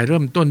ส่วนใหญ่เริ่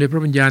มต้นด้วยพร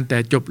ะวิญญาณแต่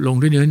จบลง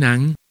ด้วยเนื้อหนัง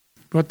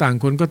เพราะต่าง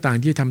คนก็ต่าง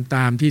ที่ทำต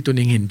ามที่ตนเ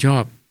องเห็นชอ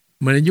บ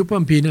เหมือนในยุคพระ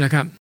คัมภีร์นั่นแหละค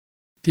รับ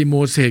ที่โม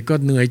เสสก็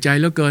เหนื่อยใจ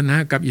เหลือเกิน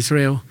กับอิสรา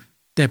เอล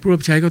แต่ผู้รั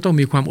บใช้ก็ต้อง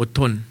มีความอด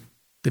ทน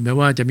ถึงแม้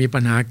ว่าจะมีปั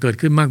ญหาเกิด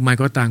ขึ้นมากมาย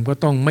ก็ต่างก็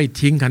ต้องไม่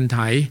ทิ้งคันไถ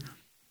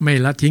ไม่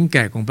ละทิ้งแ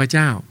ก่ของพระเ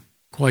จ้า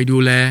คอยดู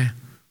แล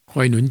ค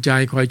อยหนุนใจ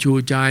คอยชู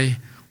ใจ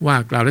ว่า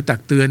กล่าวและตั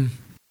กเตือน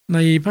ใน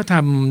พระธร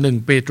รม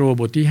1เปโตร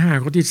บทที่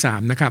5ข้อที่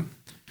3นะครับ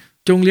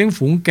จงเลี้ยง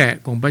ฝูงแกะ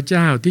ของพระเ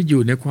จ้าที่อ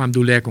ยู่ในความ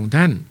ดูแลของ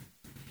ท่าน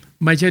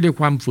ไม่ใช่ด้วย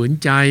ความฝืน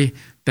ใจ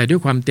แต่ด้วย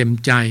ความเต็ม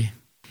ใจ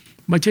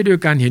ไม่ใช่ด้วย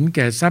การเห็นแ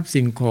ก่ทรัพย์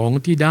สิ่งของ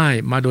ที่ได้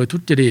มาโดยทุ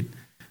จริต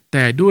แ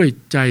ต่ด้วย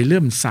ใจเลื่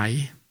อมใส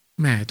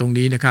แหมตรง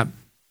นี้นะครับ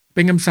เ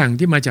ป็นคำสั่ง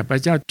ที่มาจากพร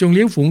ะเจ้าจงเ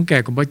ลี้ยงฝูงแก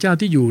ะของพระเจ้า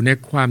ที่อยู่ใน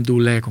ความดู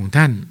แลของ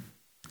ท่าน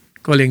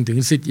ก็เล็งถึง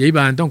ศิษยาภิบ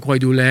าลต้องคอย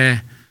ดูแล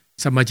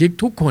สมาชิก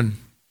ทุกคน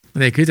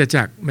ในคริสต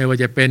จักรไม่ว่า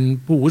จะเป็น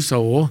ผู้อาวุโส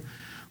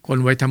คน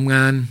วัยทำง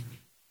าน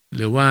ห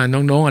รือว่า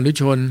น้องๆอนุ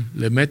ชนห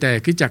รือแม้แต่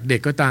คริสตจักรเด็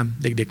กก็ตาม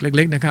เด็กๆเ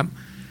ล็กๆนะครับ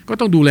ก็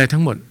ต้องดูแลทั้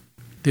งหมด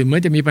ถึงแม้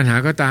จะมีปัญหา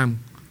ก็ตาม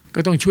ก็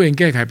ต้องช่วย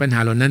แก้ไขปัญหา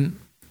เหล่านั้น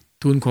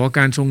ทูลขอก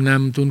ารทรงน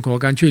ำทูลขอ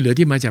การช่วยเหลือ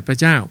ที่มาจากพระ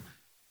เจ้า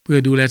เพื่อ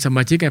ดูแลสม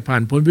าชิกให้ผ่า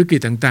นพ้นวิกฤ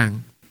ตต่าง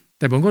ๆแ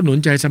ต่ผมก็หนุน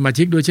ใจสมา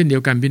ชิกด้วยเช่นเดีย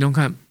วกันพี่น้อง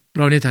ครับเ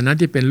ราในฐานะ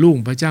ที่เป็นลูก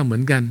พระเจ้าเหมื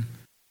อนกัน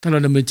ถ้าเรา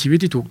ดำเนินชีวิต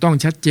ที่ถูกต้อง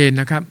ชัดเจน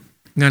นะครับ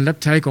งานรับ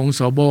ใช้ของส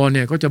บเ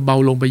นี่ยก็จะเบา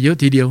ลงไปเยอะ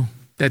ทีเดียว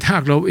แต่ถ้า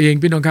เราเอง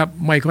พี่น้องครับ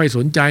ไม่ค่อยส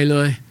นใจเล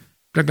ย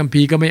พระคัม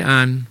ภีร์ก็ไม่อ่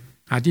าน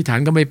อธิษฐาน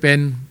ก็ไม่เป็น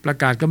ประ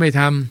กาศก็ไม่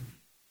ท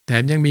ำแถ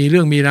มยังมีเ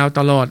รื่องมีราวต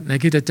ลอดใน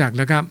คริสตจักร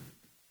นะครับ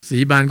สี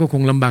บานก็ค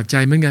งลำบากใจ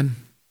เหมือนกัน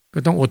ก็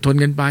ต้องอดทน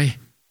กันไป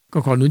ก็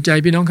ขอหนุนใจ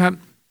พี่น้องครับ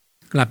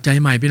กลับใจ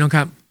ใหม่พี่น้องค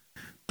รับ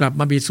กลับ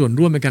มามีส่วน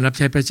ร่วมในการรับใ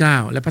ช้พระเจ้า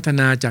และพัฒ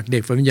นาจากเด็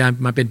กฝ่ายวิญญาณ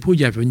มาเป็นผู้ใ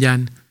หญ่ฝ่ายวิญญาณ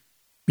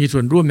มีส่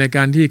วนร่วมในก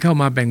ารที่เข้า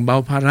มาแบ่งเบา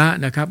ภาระ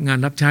นะครับงาน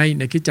รับใช้ใ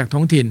นคริสตจักรท้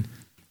องถิ่น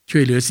ช่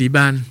วยเหลือสีบ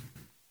าน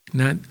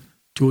นะ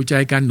ชูใจ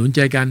กันหนุนใจ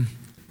กัน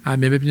อาเ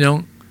มนพี่น้อง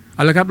เอ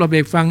าละครับเราเบร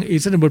กฟังอีก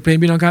สักบทเพลง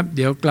พี่น้องครับเ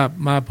ดี๋ยวกลับ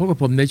มาพบกับ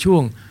ผมในช่ว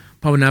ง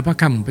ภาวนาพระ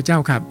คำของพระเจ้า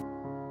ครับ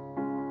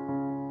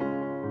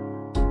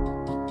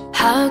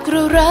หากเร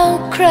ารัก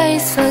ใคร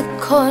สัก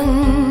คน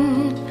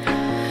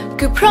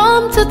ก็พร้อ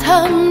มจะท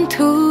ำ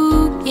ทุ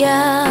กอ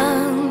ย่า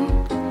ง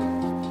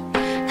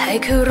ให้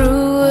เขา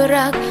รู้ว่า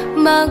รัก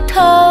มากเ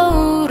ท่า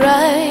ไร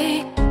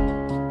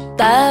แ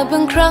ต่บา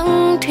งครั้ง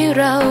ที่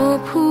เรา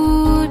พู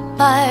ด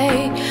ไป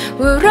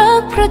ว่ารั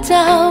กพระเ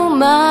จ้า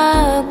มา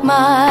กม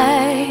า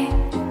ย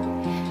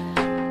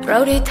เรา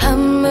ได้ท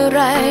ำอะไ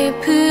ร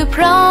เพื่อพ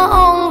ระอ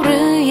งค์ห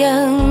รือยั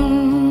ง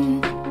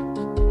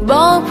บ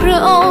อกพระ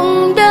อง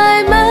ค์ได้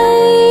ไหม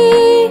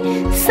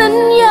สัญ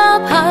ญา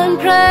ผ่าน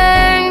เพล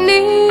ง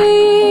นี้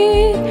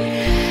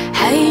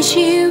ให้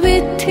ชีวิ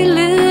ตที่เห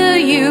ลือ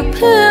อยู่เ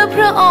พื่อพ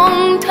ระอง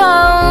ค์เท่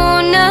า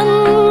นั้น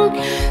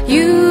อ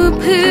ยู่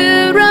เพื่อ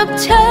รับ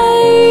ใช้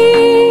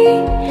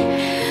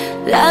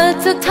และ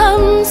จะท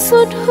ำ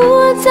สุดหั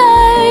วใจ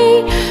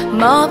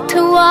มอบถ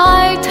วา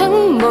ยทั้ง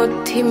หมด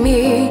ที่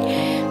มี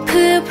เ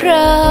พื่อพร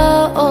ะ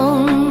อง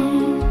ค์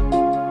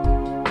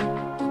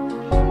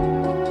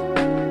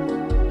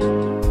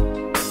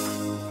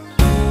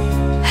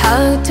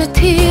จะ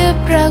เทียบ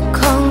รัก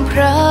ของพ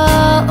ระ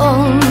อ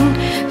งค์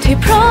ที่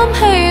พร้อม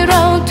ให้เร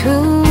าทุ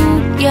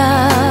กอย่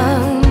า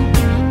ง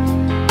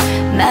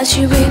แม้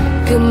ชีวิต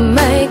ก็ไ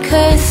ม่เค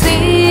ยเสี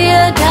ย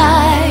ดา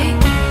ย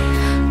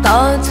ต่อ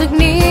จาก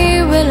นี้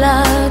เวลา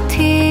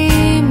ที่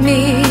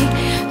มี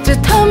จะ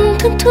ท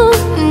ำทุก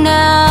ๆน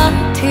า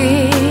ที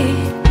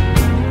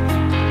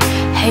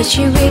ให้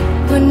ชีวิต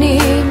วัน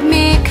นี้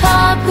มีค่า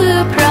เพื่อ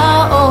พระ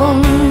อง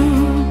ค์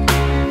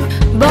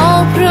บอ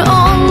กพระอ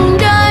งค์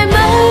ได้ไหม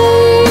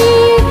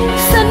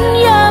สัญ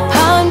ญา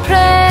ผ่านเพล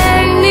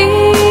งนี้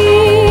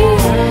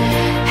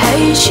ให้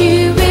ชี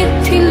วิต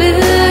ที่เหลื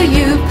ออ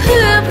ยู่เ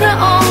พื่อพระ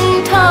อง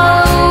ค์เท่า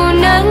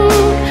นั้น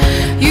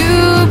อยู่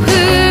เ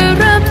พื่อ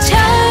รับใ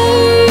ช้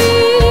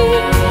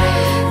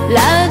แล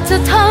ะจะ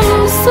ท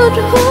ำสุด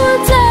หัว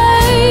ใจ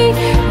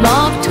ม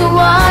อบถว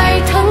าย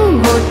ทั้ง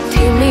หมด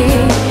ที่มี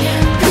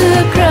เพื่อ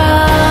พระ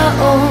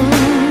องค์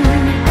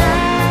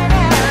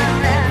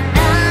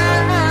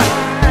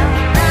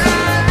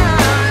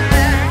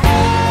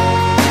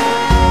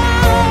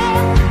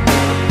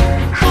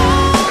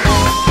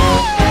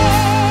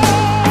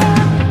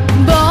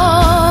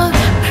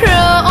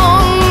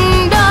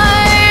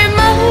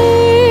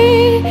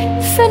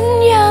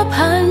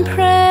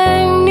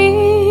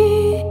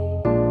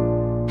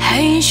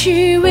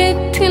ชีวิต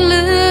ที่เห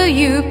ลืออ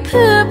ยู่เ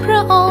พื่อพร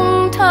ะอง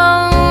ค์เท่า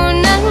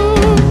นั้น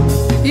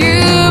อ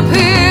ยู่เ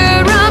พื่อ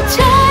รับใ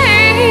ช้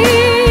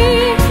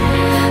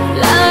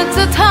และจ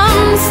ะท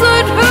ำสุ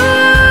ดหั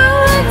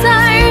วใจ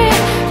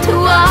ถ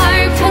วาย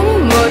ทั้ง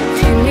หมด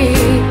ที่มี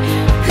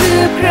เพื่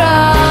อพระ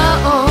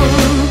องค์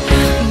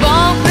บ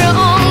อกพระ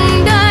องค์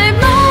ได้ไ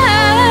หม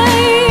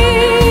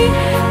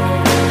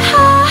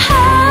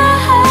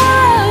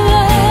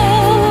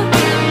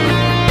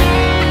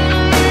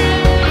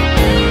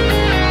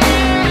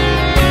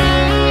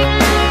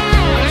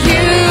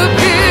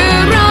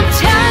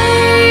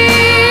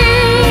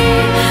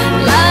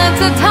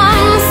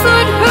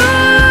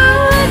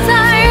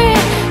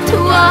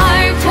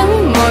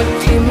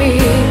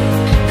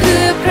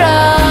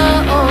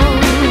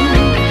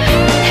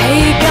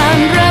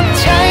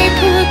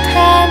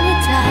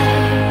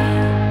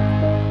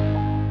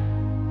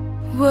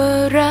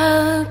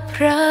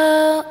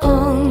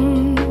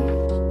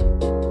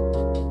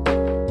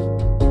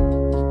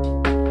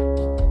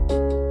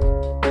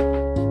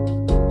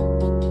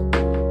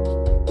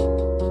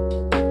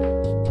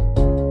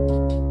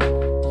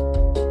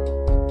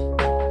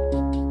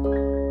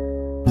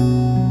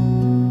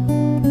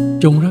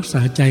จงรักษ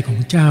าใจของ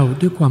เจ้า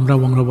ด้วยความระ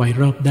วังระวัย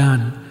รอบด้าน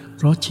เ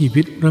พราะชี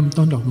วิตเริ่ม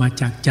ต้นออกมา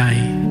จากใจ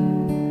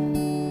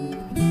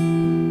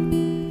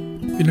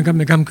พี่น้องครับใ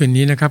นค่ำคืน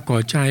นี้นะครับขอ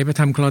ใจพระ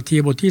ธรรมโคลอธี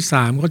บทที่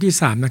3ข้อที่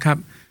3นะครับ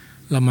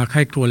เรามาใค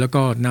ร่ครวญแล้ว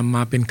ก็นำม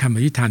าเป็นคำอ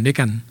ธิษฐานด้วย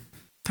กัน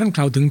ท่านก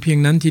ล่าวถึงเพียง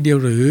นั้นทีเดียว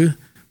หรือ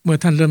เมื่อ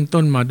ท่านเริ่ม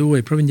ต้นมาด้วย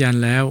พระวิญญาณ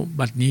แล้ว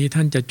บัดนี้ท่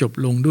านจะจบ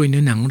ลงด้วยเนื้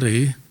อหนังหรือ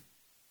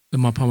เรา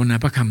มาภาวนา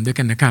พระคำด้วย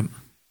กันนะครับ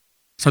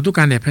สาธุก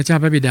ารแด่พระเจ้า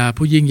พระบิดา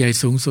ผู้ยิ่งใหญ่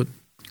สูงสุด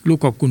ลูก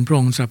ขอบคุณพระอ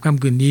งค์สำหรับค่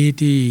ำคืนนี้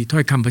ที่ถ้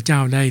อยคำพระเจ้า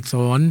ได้ส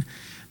อน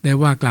ได้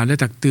ว่ากล่าวและ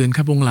ตักเตือน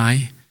ข้าพระองค์หลาย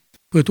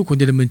เพื่อทุกคน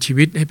จะดำเนินชี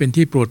วิตให้เป็น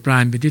ที่โปรดปรา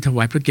นเป็นที่ถว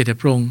ายพระเกียรติแด่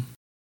พระองค์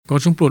ขอ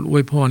ทรงโปรดอว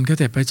ยพรข้า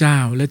แต่พระเจ้า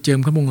และเจิม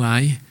ข้าพระองค์หลา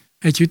ย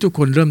ให้ชีวิตทุกค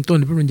นเริ่มต้น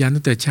ในพระวิญญาณ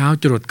ตั้งแต่เช้า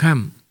จรดค่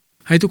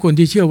ำให้ทุกคน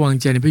ที่เชื่อวาง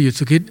ใจในพระเย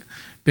ซูคริสต์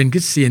เป็นค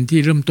ริสเตียนที่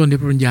เริ่มต้นใน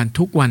พระวิญญาณ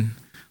ทุกวัน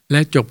และ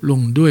จบลง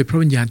ด้วยพระ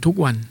วิญญาณทุก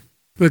วัน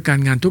เพื่อการ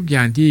งานทุกอ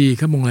ย่างที่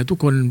ข้าพระองค์หลายทุก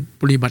คน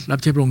ปฏิบัติรับ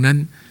ใช้พระองค์นั้น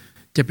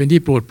จะเป็นที่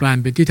โปรดปราน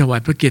เป็นที่ถวาย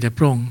พระเกียรติแด่พ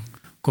ระองค์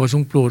ขอทร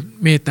งโปรด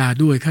เมตตา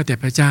ด้วยข้าแต่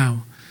พระเจ้า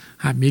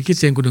หากมีคริส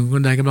เตียนคนหนึ่งค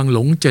นใดกำลังหล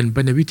งเจริญไป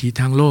ในวิถี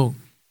ทางโลก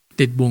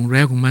ติดบ่วงแ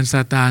ร้ของมารซ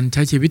าตานใ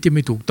ช้ชีวิตที่ไ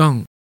ม่ถูกต้อง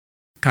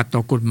ขัดต่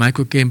อกฎหมายก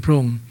ฎเกณฑ์พระอ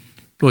งค์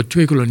โปรดช่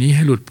วยคนเหล่านี้ใ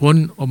ห้หลุดพ้น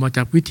ออกมาจ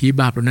ากวิถี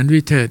บาปเหล่านั้นด้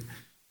วยเถิด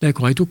และข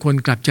อให้ทุกคน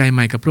กลับใจให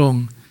ม่กับพระอง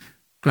ค์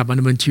กลับมาด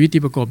ำเนินชีวิต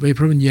ที่ประกอบด้วยพ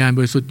ระวิญญาณบ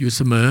ริสุทธิ์อยู่เ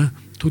สมอ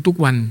ทุก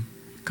ๆวัน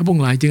ข้าพระอง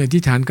ค์หลายจึงอธิ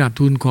ษฐานกราบ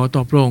ทูลขอต่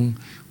อพระองค์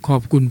ขอ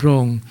บคุณพระอ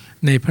งค์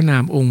ในพระนา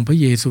มองค์พระ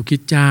เยซูคริ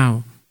สต์เจ้า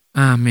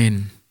อาเมน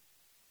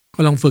ก็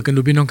ลองฝึกกัน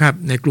ดูพี่น้องครับ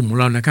ในกลุ่มของ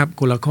เรานะครับ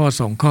คนละข้อ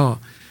2ข้อ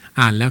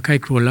อ่านแล้วใคร่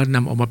ครวญแล้วน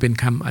ำออกมาเป็น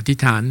คำอธิษ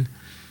ฐาน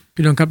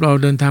พี่น้องครับเรา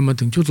เดินทางมา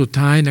ถึงช่วงสุด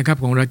ท้ายนะครับ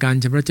ของรายการ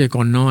ชำระใจก่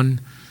อนนอน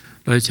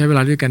เราจะใช้เวล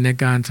าด้วยกันใน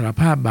การสาร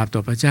ภาพบาปต่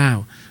อพระเจ้า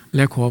แล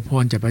ะขอพ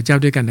รจากพระเจ้า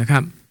ด้วยกันนะครั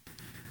บ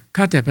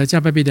ข้าแต่พระเจ้า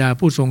พระบิดา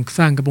ผู้ทรงส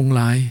ร้างกระพงห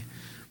ลาย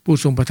ผู้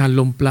ทรงประทาน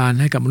ลมปราณ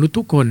ให้กับมนุษย์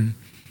ทุกคน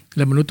แ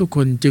ละมนุษย์ทุกค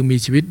นจึงมี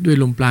ชีวิตด้วย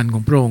ลมปราณขอ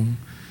งพระองค์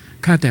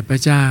ข้าแต่พระ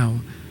เจ้า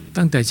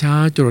ตั้งแต่เช้า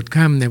จรด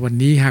ค่ำในวัน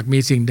นี้หากมี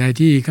สิ่งใด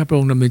ที่ข้าพระอ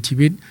งค์ดำเนินชี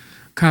วิต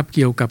คาบเ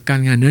กี่ยวกับกา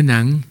รงานเนื้อหนั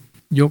ง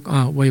ยกเอ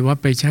าไว้วัด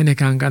ไปใช้ใน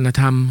ทางการ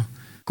ธรรม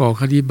ก่อ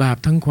คดีบาป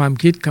ทั้งความ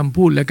คิดคำ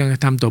พูดและการกร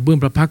ะทำต่อเบื้อง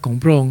พระพักของ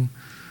พระองค์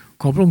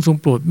ขอพระองค์ทรง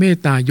โปรดเมต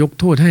ตายก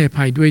โทษให้อ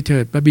ภัยด้วยเถิ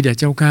ดพระบิดา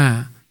เจ้าข้า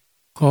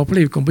ขอพระ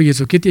ฤทธิ์ของพระเย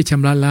ซูคริสต์ที่ช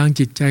ำระล้าง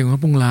จิตใจของข้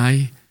าพระองค์หลาย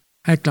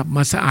ให้กลับม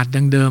าสะอาด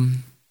ดังเดิม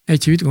ให้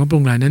ชีวิตของข้าพระอ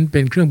งค์หลายนั้นเป็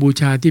นเครื่องบู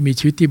ชาที่มี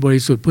ชีวิตที่บ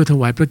ริสุทธิ์เพื่อถ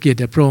วายพระเกียรติ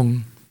แด่พระองค์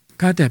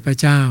ข้าแต่พระ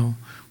เจ้า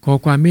ขอ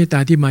ความเมตตา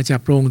ที่มาจาก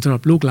พระองค์สำหรั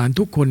บลูกหลาน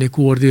ทุกคนในค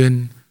รัวเรือน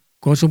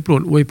ขอทรงโปร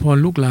ดอวยพร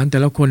ลูกหลานแต่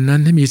ละคนนั้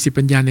นให้มีสติ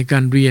ปัญญาในกา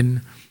รเรียน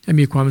ให้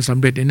มีความสำ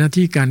เร็จในหน้า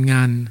ที่การง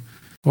าน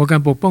ขอกา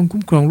รปกป้องคุ้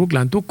มครองลูกหล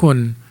านทุกคน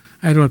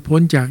ให้รอดพ้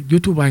นจากยุ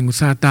ทธวายของ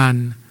ซาตาน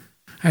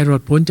ให้รอ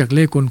ดพ้นจากเ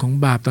ล่ห์กลของ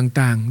บาป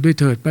ต่างๆด้วย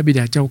เถิดพระบิด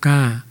าเจ้าข้า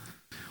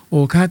โอ้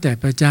ข้าแต่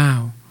พระเจ้า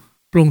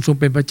พระองค์ทรง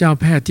เป็นพระเจ้า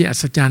แพทย์ที่อั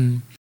ศจรรย์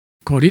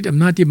ขอฤทธิ์อ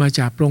ำนาจที่มา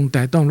จากพระองค์แ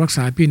ต่ต้องรักษ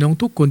าพี่น้อง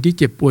ทุกคนที่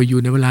เจ็บป่วยอยู่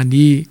ในเวลา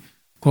นี้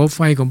ขอไฟ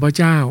ของพระ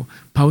เจ้า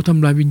เผาท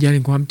ำลายวิญญาณแ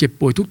ห่งความเจ็บ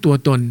ป่วยทุกตัว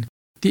ตน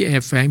ที่แอ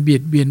บแฝงเบีย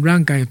ดเบียนร่า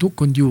งกายของทุก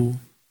คนอยู่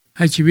ใ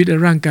ห้ชีวิตและ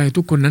ร่างกาย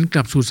ทุกคนนั้นก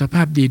ลับสู่สภ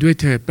าพดีด้วย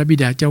เถิดพระบิ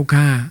ดาเจ้า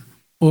ข้า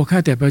โอ้ข้า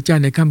แต่พระเจ้า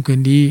ในค่ำคื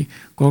นนี้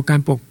ขอการ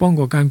ปกป้อง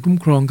ขอการคุ้ม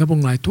ครองข้าพ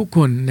งหลายทุกค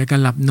นในกา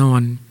รหลับนอ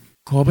น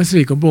ขอพระสิ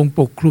ริของพระองค์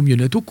ปกคลุมอยู่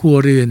ในทุกครัว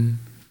เรือน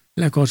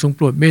และขอทรงโป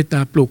รดเมตตา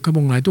ปลุกข้าพ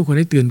งหลายทุกคน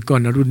ให้ตื่นก่อ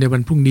นอรุณในวั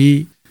นพรุ่งนี้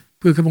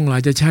เพื่อข้าพงหลา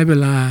ยจะใช้เว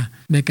ลา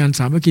ในการส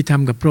ามัคคีธรร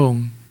มกับพระอง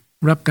ค์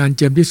รับการเ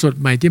จิมที่สด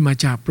ใหม่ที่มา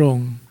จากพระอง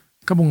ค์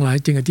ข้าพงหลาย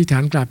จึงอธิษฐา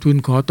นกราบทูล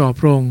ขอต่อ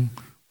พระองค์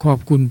ขอบ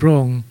คุณพระอ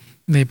งค์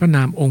ในพระน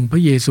ามองค์พร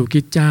ะเยซูค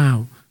ริสต์เจ้า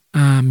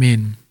อาเม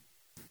น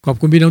ขอบ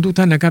คุณพี่น้องทุก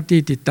ท่านนะครับที่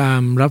ติดตาม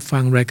รับฟั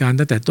งรายการ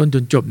ตั้งแต่ต้นจ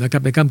นจบนะครั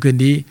บในค่ำคืน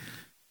นี้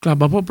กลับ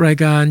มาพบราย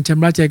การช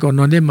ำระใจก่อน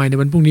นอนได้ใหม่ใน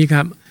วันพรุ่งนี้ค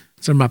รับ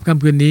สำหรับค่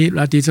ำคืนนี้ร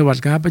าตรีสวัส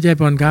ดิ์ครับพระเจ้า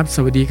พรครับส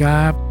วัสดีค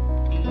รับ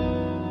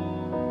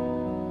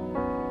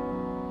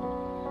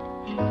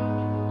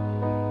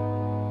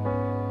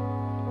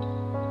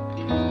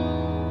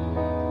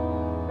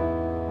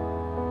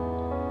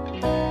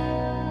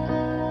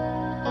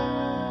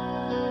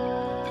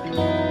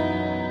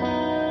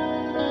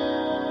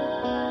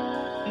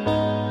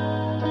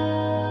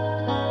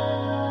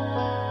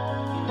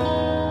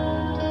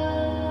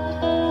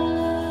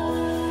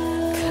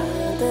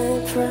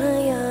พระ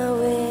ยา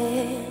เว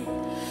ห์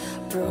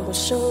โปรด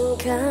ทรง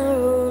ก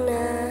รุณ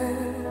า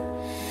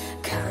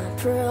ข้า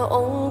พระอ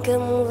งค์ก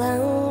ำลั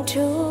ง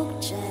ทุกข์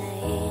ใจ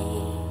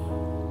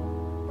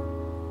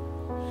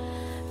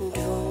ด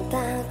วงต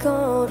าก็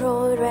โร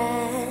ยแร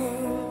ง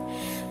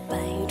ไป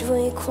ด้ว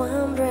ยควา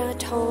มระ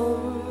ทม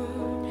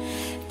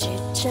จิ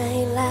ตใจ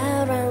และ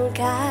ร่าง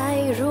กาย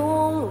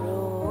รุ่งโร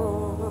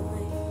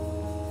ย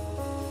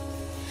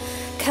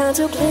ข้า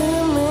ถูกลื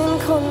มเหมือน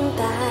คน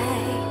ตาย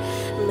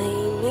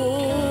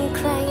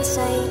ใ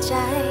ส่ใจ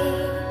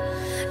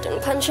ดัง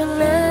พันช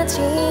นะ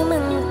ที่มั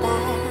นแต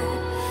ก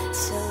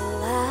ส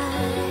ลา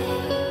ย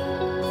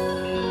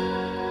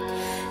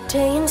ไ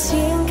ด้ยินเ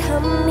สียงค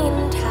ำนิน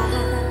ทา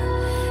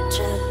จ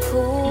าก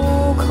ผู้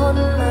คน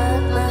มา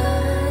กมา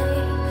ย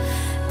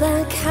แต่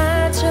ข้า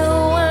จะ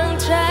วาง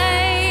ใจ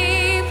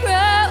พร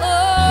ะ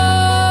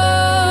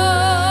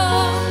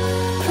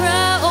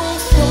อง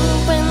ค์ทรง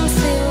เป็น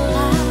ศิล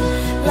า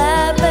และ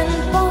เป็น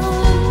ป้อม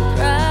ป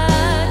ราก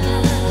าร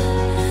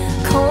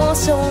ขอ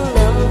ทรง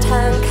ท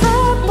างข้า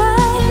ไป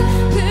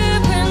เพื่อ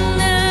เป็น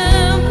นา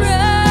มพร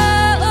ะ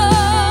อ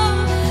ง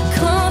ค์ข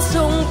อท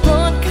รงโปร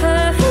ดข้า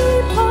ให้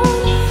พ้น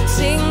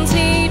สิ่ง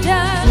ที่ไ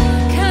ด้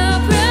ข้า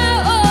พระ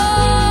อ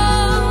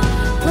งค์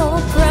เพราะ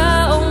พระ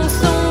องค์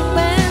ทรงเ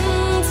ป็น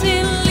ที่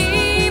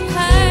ลี้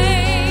ภัย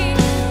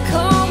ข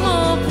อม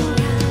อบ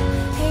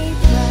ให้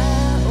พระ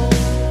องค์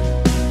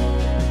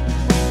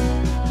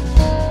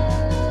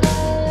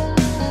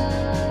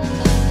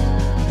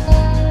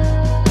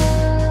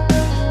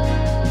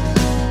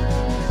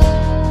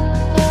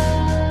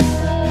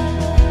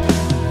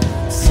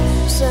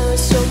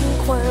สม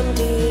ความ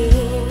ดี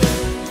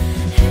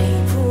ให้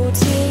ผู้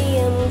ที่ย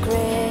ำเกร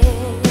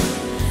ง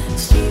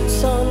สิ่ง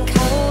ซ่อนเข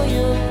าอ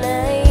ยู่ใน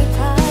พ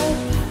ระพัก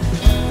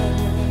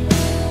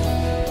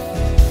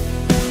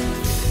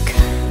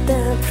ข้าแ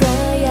ต่พระ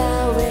ยา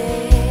เว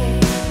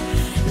ห์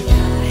อย่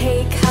าให้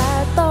ข้า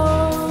ต้อ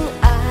ง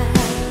อาย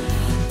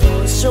โปร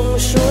ดทรง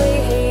ช่วย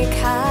ให้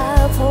ข้า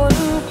พ้น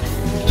ภั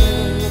ย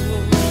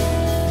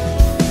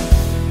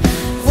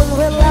วันเ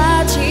วลา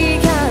ที่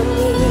ข้า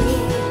มี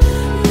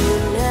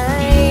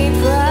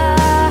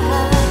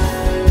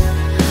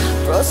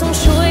ทรง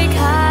ช่วย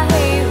ข้าใ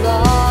ห้ร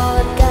อ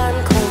ดการ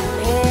ข่ม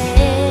เห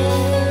ง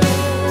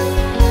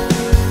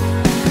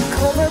ข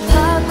อพระ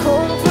พักขอ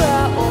งพระ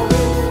องค์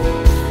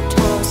ท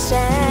อดแส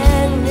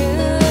งเหนื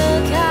อ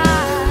ข้า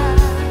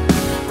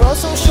โปรด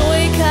ทรงช่วย